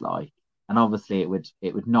dislike. And obviously it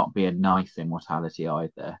would not be a nice immortality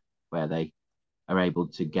either, where they are able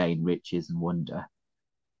to gain riches and wonder.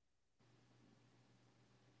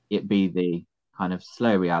 It'd be the kind of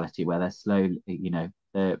slow reality where they're slow,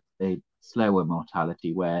 the slower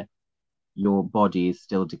mortality where your body is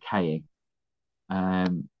still decaying,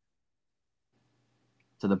 to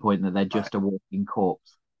the point that they're just a walking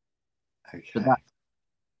corpse. Okay.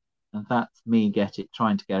 But that's me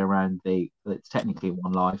trying to get around it's technically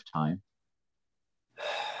one lifetime.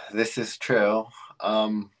 This is true.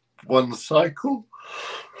 One cycle.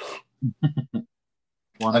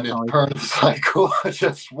 An eternal cycle,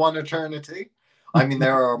 just one eternity. I mean,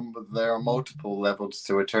 there are multiple levels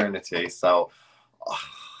to eternity. So,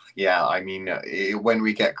 yeah, I mean, when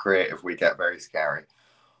we get creative, we get very scary.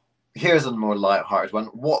 Here's a more light-hearted one.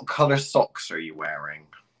 What color socks are you wearing?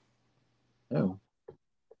 Oh,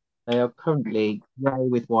 they are currently grey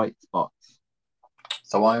with white spots.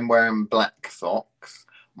 So I'm wearing black socks.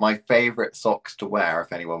 My favorite socks to wear,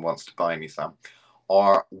 if anyone wants to buy me some,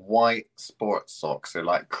 are white sports socks. They're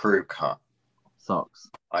like crew cut socks.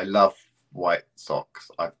 I love white socks.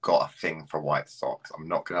 I've got a thing for white socks. I'm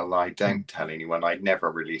not going to lie. Don't tell anyone. I'd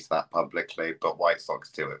never release that publicly, but white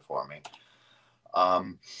socks do it for me.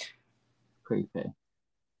 Creepy.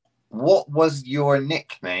 What was your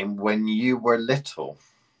nickname when you were little?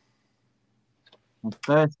 My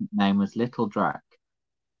first name was Little Drac.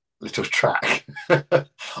 Little Track.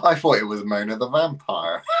 I thought it was Mona the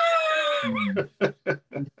Vampire.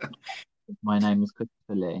 My name is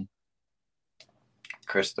Christopher Lee.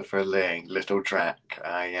 Christopher Lee, Little Drac.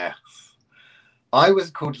 Yes. I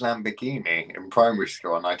was called Lamborghini in primary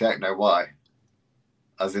school, and I don't know why.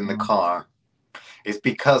 As in the car. It's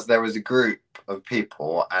because there was a group of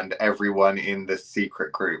people, and everyone in the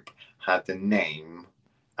secret group had the name,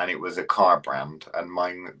 and it was a car brand, and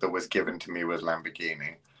mine that was given to me was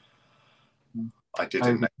Lamborghini. I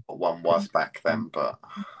didn't know what one was back then, but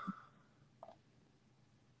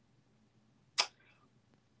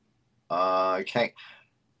okay.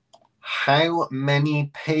 How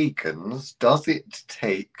many pagans does it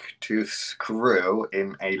take to screw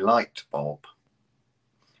in a light bulb?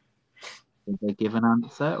 Did they give an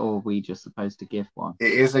answer, or are we just supposed to give one?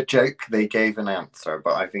 It is a joke. They gave an answer,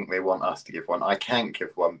 but I think they want us to give one. I can't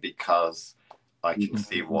give one because I can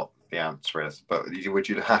see what the answer is. But would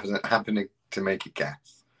you happen to make a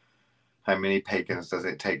guess? How many pagans does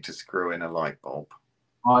it take to screw in a light bulb?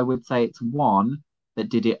 I would say it's one that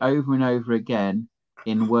did it over and over again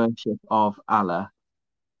in worship of Allah.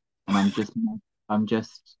 And I'm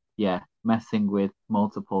just messing with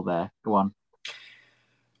multiple there. Go on.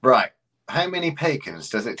 Right. How many pagans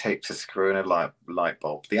does it take to screw in a light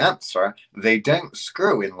bulb? The answer, they don't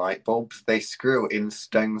screw in light bulbs, they screw in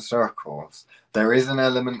stone circles. There is an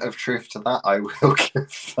element of truth to that. I will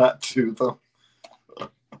give that to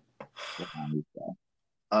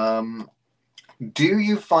them. Do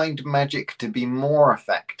you find magic to be more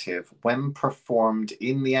effective when performed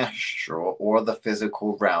in the astral or the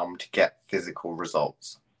physical realm to get physical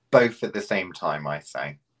results? Both at the same time, I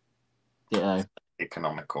say. Yeah.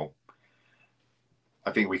 Economical. I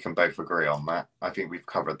think we can both agree on that. I think we've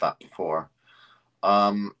covered that before.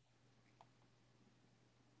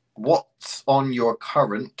 What's on your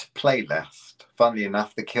current playlist? Funnily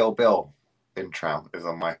enough, the Kill Bill intro is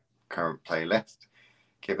on my current playlist,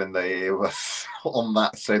 given that it was on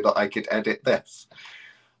that so that I could edit this.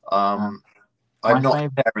 I'm not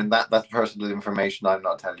sharing that. That's personal information. I'm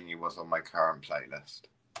not telling you what's on my current playlist.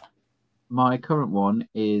 My current one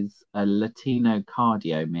is a Latino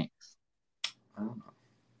cardio mix. Oh.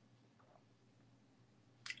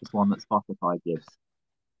 It's one that Spotify gives.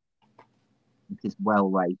 It is well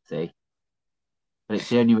rated. But it's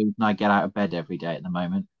the only reason I get out of bed every day at the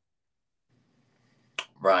moment.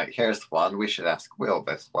 Right, here's one. We should ask Will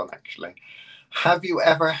this one, actually. Have you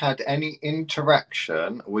ever had any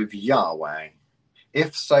interaction with Yahweh?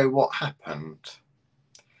 If so, what happened?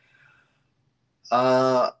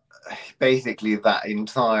 Uh, Basically, that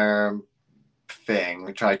entire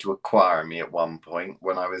thing tried to acquire me at one point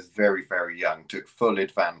when I was very, very young, took full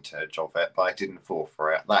advantage of it, but I didn't fall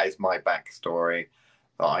for it. That is my backstory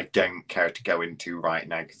that I don't care to go into right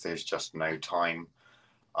now because there's just no time.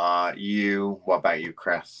 What about you,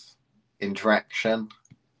 Chris? Interaction?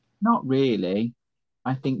 Not really.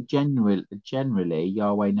 I think generally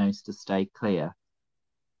Yahweh knows to stay clear.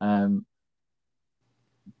 Um,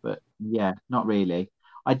 but yeah, not really.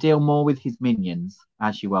 I deal more with his minions,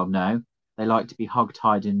 as you well know. They like to be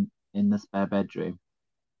hog-tied in the spare bedroom.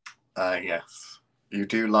 Yes. You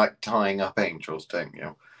do like tying up angels, don't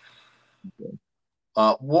you?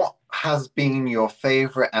 Yeah. What has been your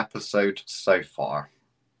favorite episode so far?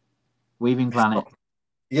 Weaving Planet.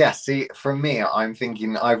 Yeah, see, for me, I'm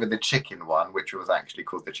thinking either the chicken one, which was actually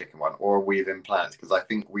called the chicken one, or Weaving Planets, because I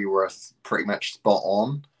think we were pretty much spot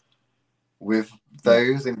on with Yeah.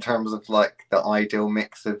 those in terms of like the ideal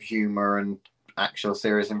mix of humor and actual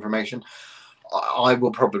serious information. I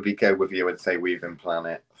will probably go with you and say Weaving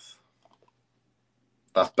Planets.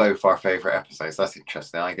 That's both our favorite episodes. That's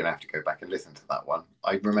interesting. I'm gonna have to go back and listen to that one.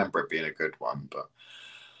 I remember it being a good one, but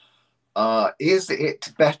is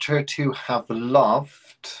it better to have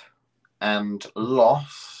loved and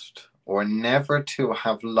lost, or never to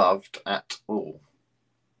have loved at all?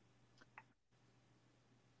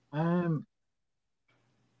 Um,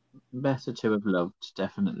 Better to have loved,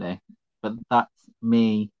 definitely. But that's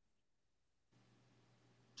me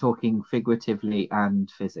talking figuratively and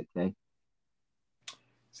physically.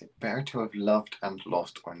 Is it better to have loved and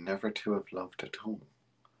lost, or never to have loved at all?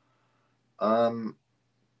 Um,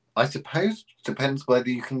 I suppose it depends whether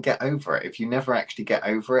you can get over it. If you never actually get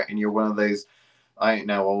over it, and you're one of those, I don't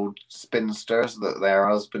know, old spinsters that their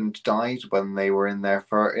husband died when they were in their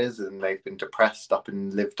 30s and they've been depressed up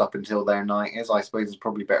and lived up until their 90s, I suppose it's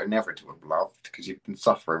probably better never to have loved because you've been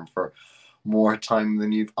suffering for more time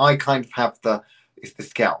than you've. I kind of have it's the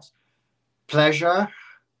scales. Pleasure,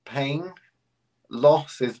 pain,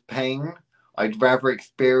 loss is pain. I'd rather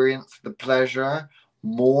experience the pleasure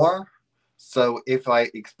more. So if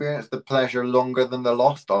I experience the pleasure longer than the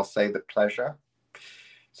loss, I'll say the pleasure.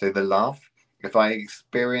 So the love. If I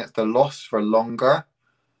experience the loss for longer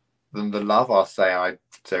than the love, I'll say I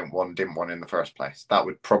didn't want in the first place. That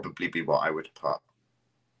would probably be what I would put.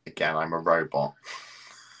 Again, I'm a robot.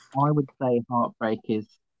 I would say heartbreak is,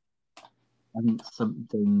 I think,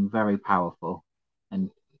 something very powerful,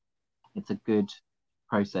 and it's a good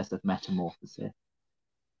process of metamorphosis.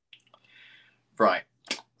 Right.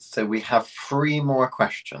 So we have three more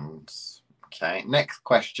questions. Okay. Next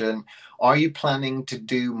question. Are you planning to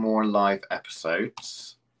do more live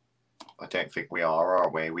episodes? I don't think we are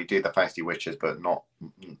we? We do the Feisty Witches, but not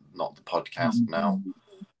the podcast now.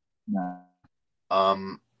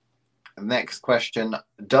 No. Next question.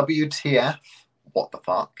 WTF, what the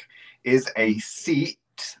fuck, is a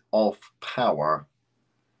seat of power?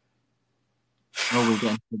 Well, we're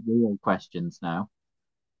getting to the real questions now.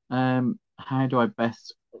 How do I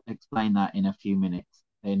best explain that in a few minutes,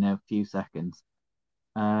 in a few seconds?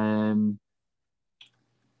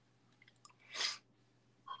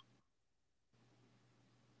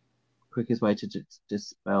 Quickest way to just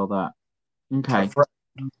spell that. Okay.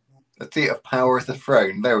 A seat of power is a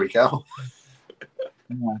throne. There we go.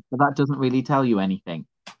 Yeah, but that doesn't really tell you anything.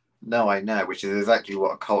 No, I know, which is exactly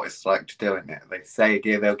what occultists like to do in it. They say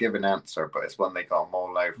they'll give an answer, but it's one they got them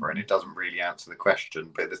all over, and it doesn't really answer the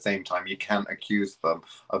question. But at the same time, you can't accuse them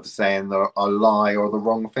of saying a lie or the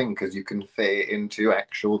wrong thing because you can fit it into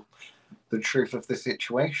the truth of the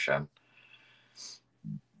situation.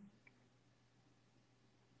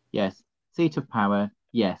 Yes, seat of power.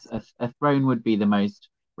 Yes, a throne would be the most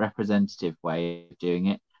representative way of doing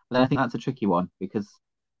it. But then I think that's a tricky one because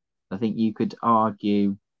I think you could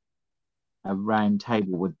argue a round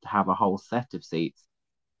table would have a whole set of seats,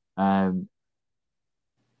 and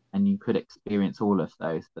you could experience all of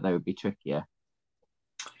those, but they would be trickier.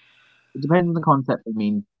 It depends on the concept they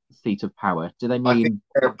mean seat of power. Do they I think mean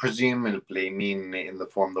they're presumably meaning it in the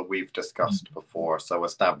form that we've discussed before. So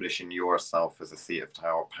establishing yourself as a seat of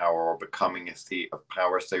power or becoming a seat of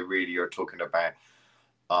power. So really you're talking about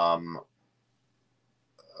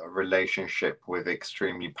a relationship with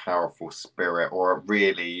extremely powerful spirit, or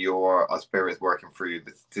really your spirit is working through you.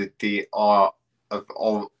 The art of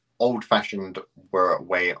old-fashioned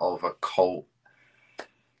way of a cult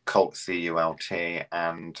cult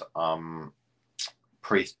and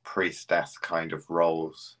priestess kind of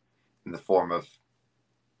roles in the form of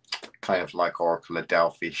kind of like Oracle of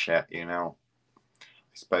Delphi shit, you know.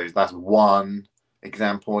 I suppose that's one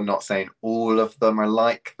example. I'm not saying all of them are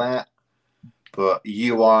like that, but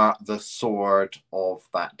you are the sword of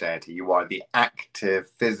that deity. You are the active,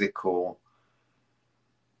 physical,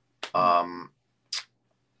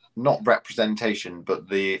 not representation, but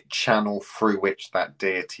the channel through which that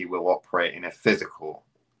deity will operate in a physical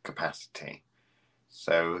capacity.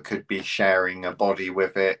 So it could be sharing a body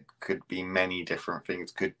with it, could be many different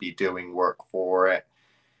things, could be doing work for it.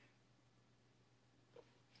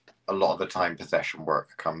 A lot of the time, possession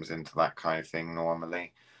work comes into that kind of thing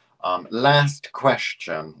normally. Last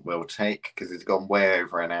question we'll take, because it's gone way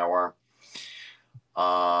over an hour.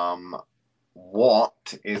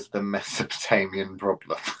 What is the Mesopotamian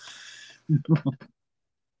problem?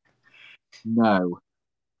 No.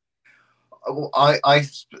 I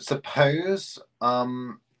suppose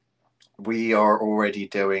we are already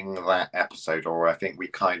doing that episode, or I think we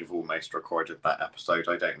kind of almost recorded that episode.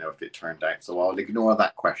 I don't know if it turned out, so I'll ignore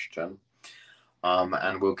that question.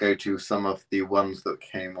 And we'll go to some of the ones that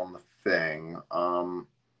came on the thing.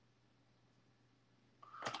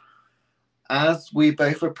 As we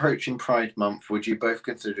both approaching Pride Month, would you both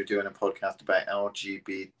consider doing a podcast about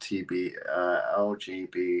LGB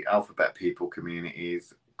alphabet people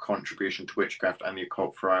communities, contribution to witchcraft and the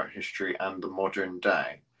occult throughout history and the modern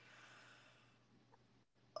day?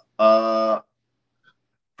 Probably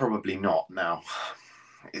not. Now,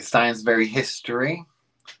 it sounds very history.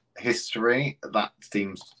 That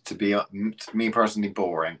seems to be, to me personally,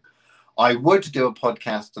 boring. I would do a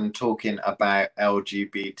podcast and talking about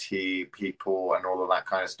LGBT people and all of that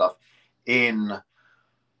kind of stuff in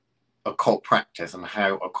occult practice and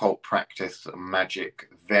how occult practice and magic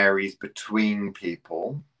varies between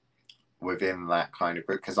people within that kind of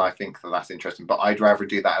group, because I think that that's interesting. But I'd rather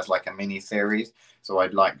do that as like a mini series. So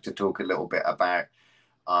I'd like to talk a little bit about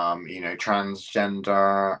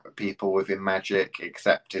transgender people within magic,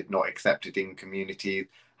 accepted, not accepted in communities,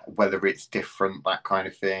 whether it's different, that kind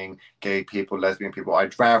of thing, gay people, lesbian people.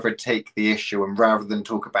 I'd rather take the issue, and rather than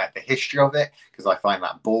talk about the history of it, because I find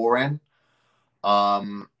that boring,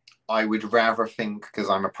 I would rather think, because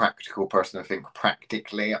I'm a practical person, I think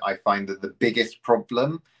practically, I find that the biggest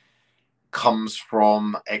problem comes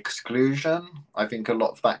from exclusion. I think a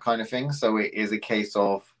lot of that kind of thing. So it is a case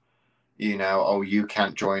of, you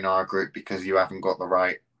can't join our group because you haven't got the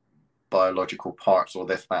right biological parts or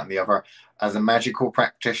this, that, and the other. As a magical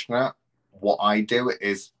practitioner, what I do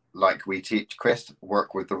is, like we teach Chris,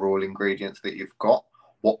 work with the raw ingredients that you've got.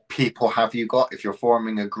 What people have you got? If you're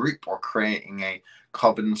forming a group or creating a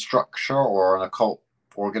coven structure or an occult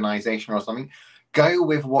organization or something, go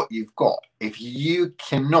with what you've got. If you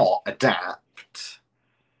cannot adapt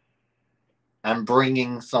and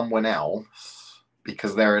bringing someone else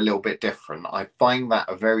because they're a little bit different, I find that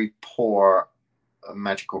a very poor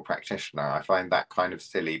magical practitioner. I find that kind of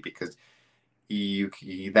silly, because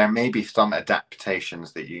there may be some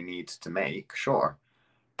adaptations that you need to make, sure,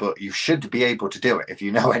 but you should be able to do it. If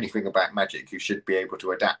you know anything about magic, you should be able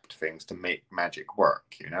to adapt things to make magic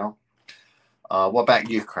work, What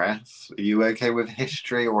about you, Chris? Are you okay with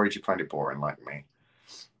history, or did you find it boring like me?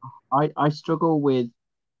 I struggle with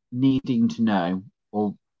needing to know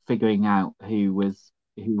or figuring out who was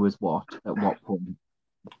what at what point.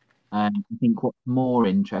 I think what's more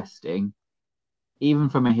interesting, even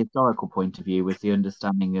from a historical point of view, was the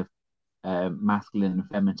understanding of masculine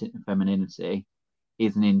and femininity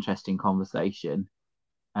is an interesting conversation.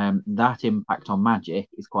 That impact on magic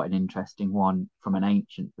is quite an interesting one from an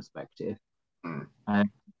ancient perspective.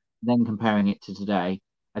 Then comparing it to today,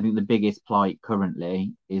 I think the biggest plight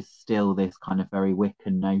currently is still this kind of very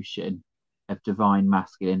Wiccan notion of divine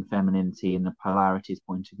masculine femininity and the polarities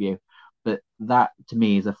point of view. But that to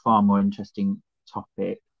me is a far more interesting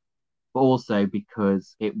topic, but also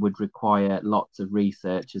because it would require lots of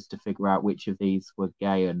researchers to figure out which of these were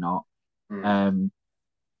gay or not. And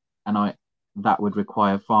that would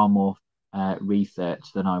require far more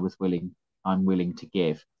research than I'm willing to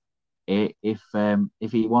give. If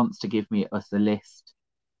he wants to give us a list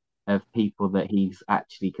of people that he's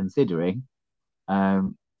actually considering,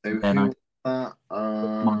 so then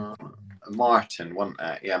Martin, wasn't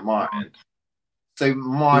it? Yeah, Martin. So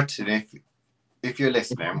Martin, if you're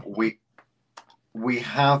listening, we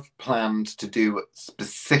have planned to do a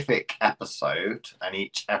specific episode, and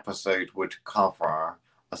each episode would cover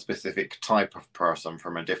a specific type of person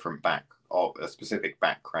from a specific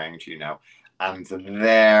background, and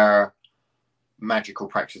their magical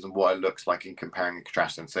practice and what it looks like in comparing and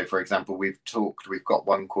contrasting. So, for example, we've got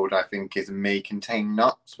one called, I think, is May Contain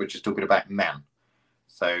Nuts, which is talking about men.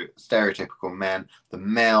 So stereotypical men, the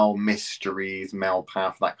male mysteries, male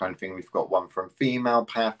path, that kind of thing. We've got one from female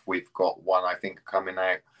path. We've got one, I think, coming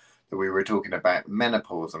out that we were talking about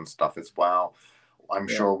menopause and stuff as well. I'm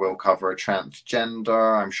sure we'll cover a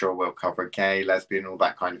transgender. I'm sure we'll cover gay, lesbian, all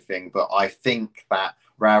that kind of thing. But I think that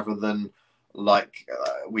rather than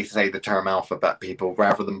we say the term alphabet people,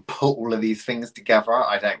 rather than put all of these things together,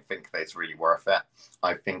 I don't think that it's really worth it.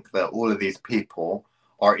 I think that all of these people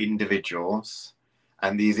are individuals,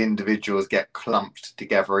 and these individuals get clumped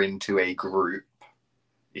together into a group,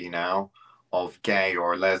 you know, of gay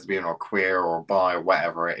or lesbian or queer or bi or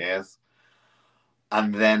whatever it is.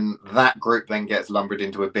 And then that group then gets lumbered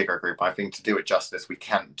into a bigger group. I think to do it justice, we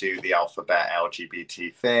can't do the alphabet,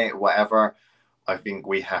 LGBT thing, whatever. I think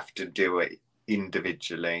we have to do it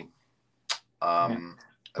individually. But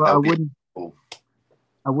I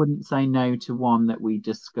wouldn't say no to one that we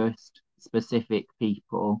discussed specific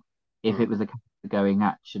people if it was a case of going,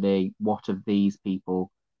 actually, what have these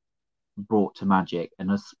people brought to magic, and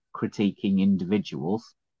us critiquing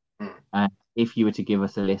individuals. If you were to give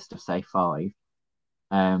us a list of, say, 5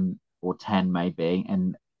 or 10 maybe,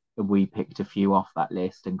 and we picked a few off that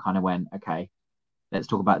list and kind of went, okay, let's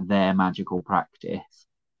talk about their magical practice,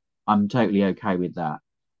 I'm totally okay with that.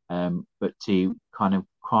 But to kind of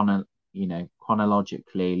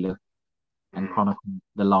chronologically look and chronicle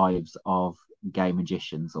the lives of gay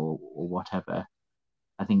magicians or whatever,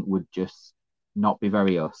 I think would just not be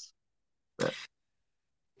very us. But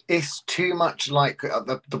it's too much like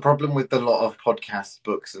the problem with a lot of podcasts,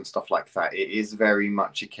 books, and stuff like that. It is very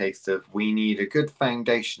much a case of we need a good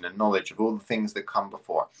foundation and knowledge of all the things that come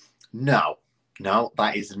before. No,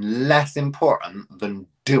 that is less important than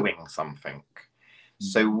doing something.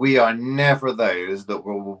 So we are never those that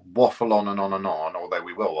will waffle on and on and on, although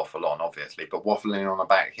we will waffle on, obviously, but waffling on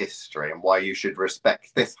about history and why you should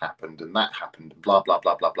respect this happened and that happened, and blah, blah,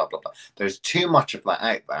 blah, blah, blah, blah, blah. There's too much of that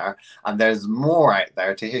out there, and there's more out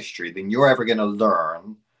there to history than you're ever going to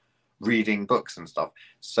learn reading books and stuff.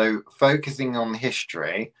 So focusing on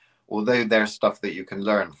history, although there's stuff that you can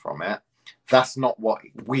learn from it, that's not what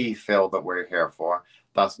we feel that we're here for.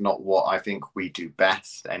 That's not what I think we do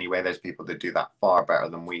best. Anyway, there's people that do that far better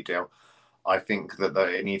than we do. I think that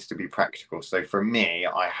it needs to be practical. So for me,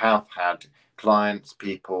 I have had clients,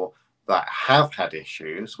 people that have had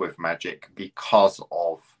issues with magic because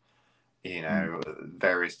of,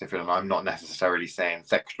 various different, I'm not necessarily saying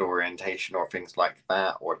sexual orientation or things like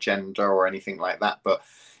that, or gender or anything like that, but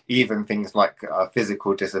even things like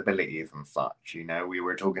physical disabilities and such. We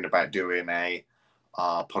were talking about doing a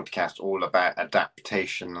podcast all about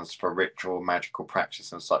adaptations for ritual magical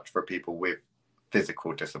practice and such for people with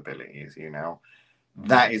physical disabilities.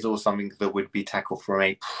 That is all something that would be tackled from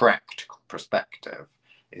a practical perspective.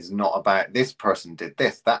 It's not about this person did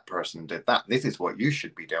this, that person did that, this is what you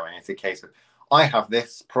should be doing. It's a case of, I have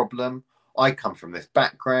this problem, I come from this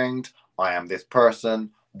background, I am this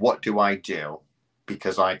person, what do I do?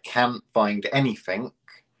 Because I can't find anything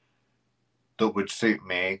that would suit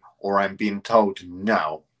me, or I'm being told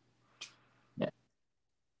no. Yeah.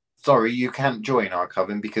 Sorry, you can't join our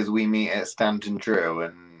coven because we meet at Stanton Drew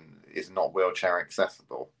and is not wheelchair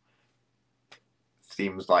accessible.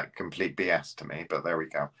 Seems like complete BS to me, but there we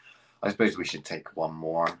go. I suppose we should take one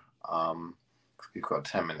more. We've got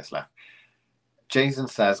 10 minutes left. Jason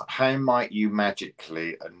says, how might you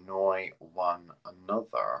magically annoy one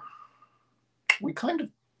another? We kind of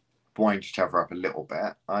wind each other up a little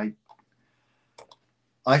bit.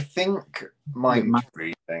 I think mind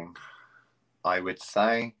reading, I would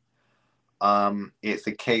say. It's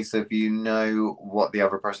a case of what the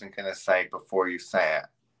other person's going to say before you say it.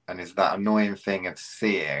 And it's that annoying thing of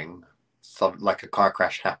seeing like a car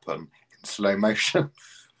crash happen in slow motion.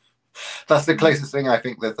 That's the closest thing I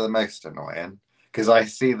think that's the most annoying. Because I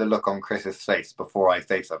see the look on Chris's face before I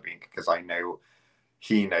say something, because I know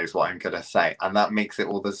he knows what I'm going to say. And that makes it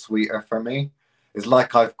all the sweeter for me. It's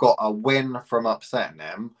like I've got a win from upsetting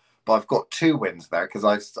him, but I've got 2 wins there because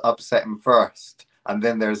I've upset him first. And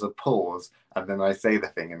then there's a pause, and then I say the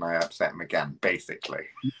thing and I upset him again, basically.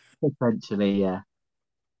 Essentially, yeah.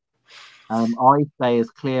 I stay as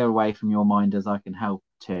clear away from your mind as I can help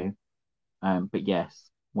to. But yes,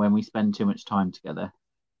 when we spend too much time together.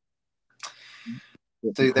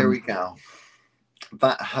 So there we go.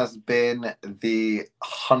 That has been the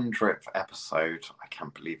 100th episode, I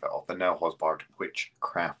can't believe it, of the No Holds Barred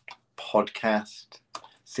Witchcraft podcast,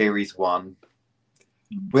 Series 1.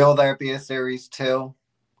 Will there be a Series 2?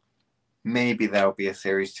 Maybe there'll be a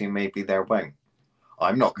Series 2, maybe there won't.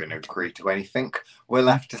 I'm not going to agree to anything. We'll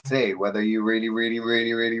have to see whether you really, really,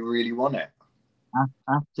 really, really, really want it.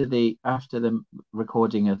 After the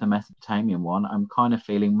recording of the Mesopotamian one, I'm kind of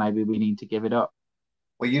feeling maybe we need to give it up.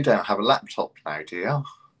 Well, you don't have a laptop now, do you?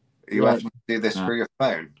 You Yeah, have to do this no, through your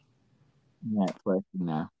phone. yeah, it's working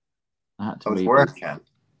now. I had to Oh, it's reboot. working.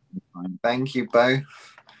 Thank you both.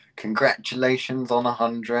 Congratulations on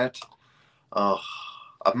 100. Oh,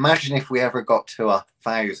 imagine if we ever got to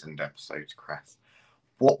 1,000 episodes, Chris.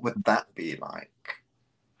 What would that be like?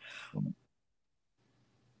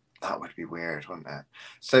 That would be weird, wouldn't it?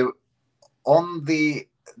 So, on the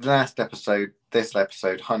last episode, this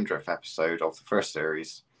episode, 100th episode of the first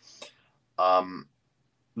series,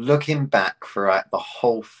 looking back throughout the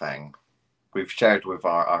whole thing, we've shared with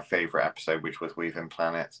our favourite episode, which was Weaving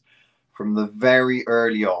Planets. From the very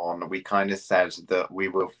early on, we kind of said that we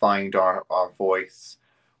will find our voice,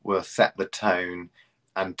 we'll set the tone,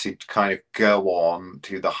 and to kind of go on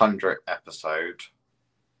to the 100th episode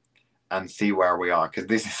and see where we are. Because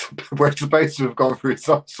this is, we're supposed to have gone through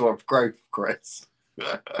some sort of growth, Chris.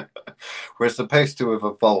 We're supposed to have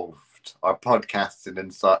evolved. Our podcasting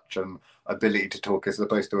and such and ability to talk is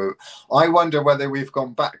supposed to. I wonder whether we've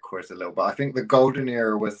gone backwards a little bit. I think the golden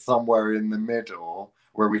era was somewhere in the middle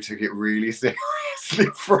where we took it really seriously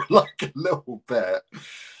for like a little bit.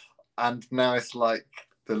 And now it's like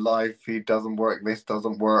the live feed doesn't work, this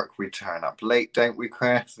doesn't work, we turn up late, don't we,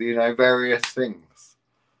 Chris? You know, various things.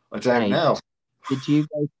 I don't know. Did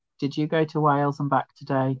you go to Wales and back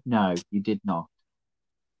today? No, you did not.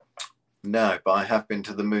 No, but I have been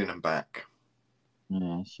to the moon and back.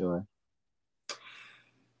 Yeah, sure.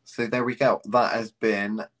 So there we go. That has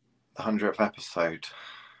been the 100th episode.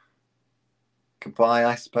 Goodbye,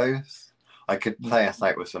 I suppose. I could play us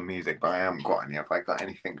out with some music, but I haven't got any. Have I got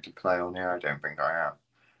anything to play on here? I don't think I have.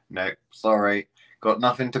 No, sorry. Got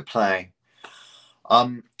nothing to play.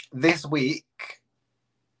 This week,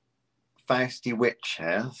 Fausty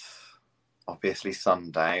Witches, obviously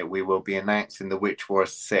Sunday, we will be announcing the Witch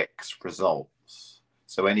Wars 6 results.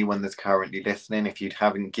 So anyone that's currently listening, if you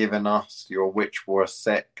haven't given us your Witch Wars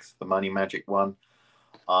 6, the Money Magic one,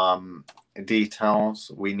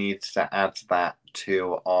 details, we need to add that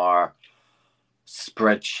to our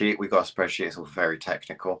spreadsheet. We got a spreadsheet, it's all very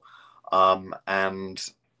technical. And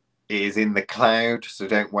it is in the cloud, so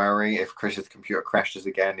don't worry. If Chris's computer crashes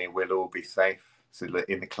again, it will all be safe. So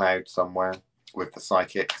in the cloud somewhere with the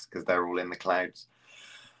psychics, because they're all in the clouds.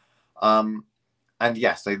 And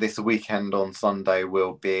yeah, so this weekend on Sunday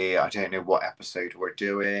will be, I don't know what episode we're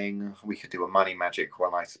doing. We could do a Money Magic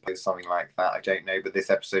one, I suppose, something like that. I don't know. But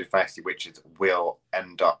this episode of Fausty Witches will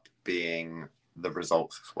end up being the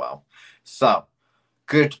results as well. So,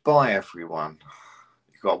 goodbye, everyone.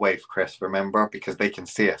 You've got to wave, Chris, remember, because they can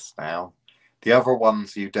see us now. The other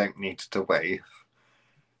ones you don't need to wave,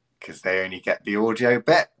 because they only get the audio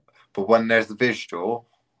bit. But when there's the visual,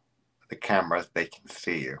 the cameras, they can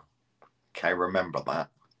see you. Okay, remember that.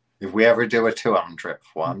 If we ever do a 200th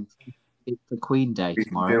one, it's the Queen Day we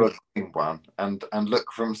tomorrow. can do a Queen one and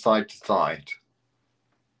look from side to side.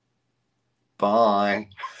 Bye.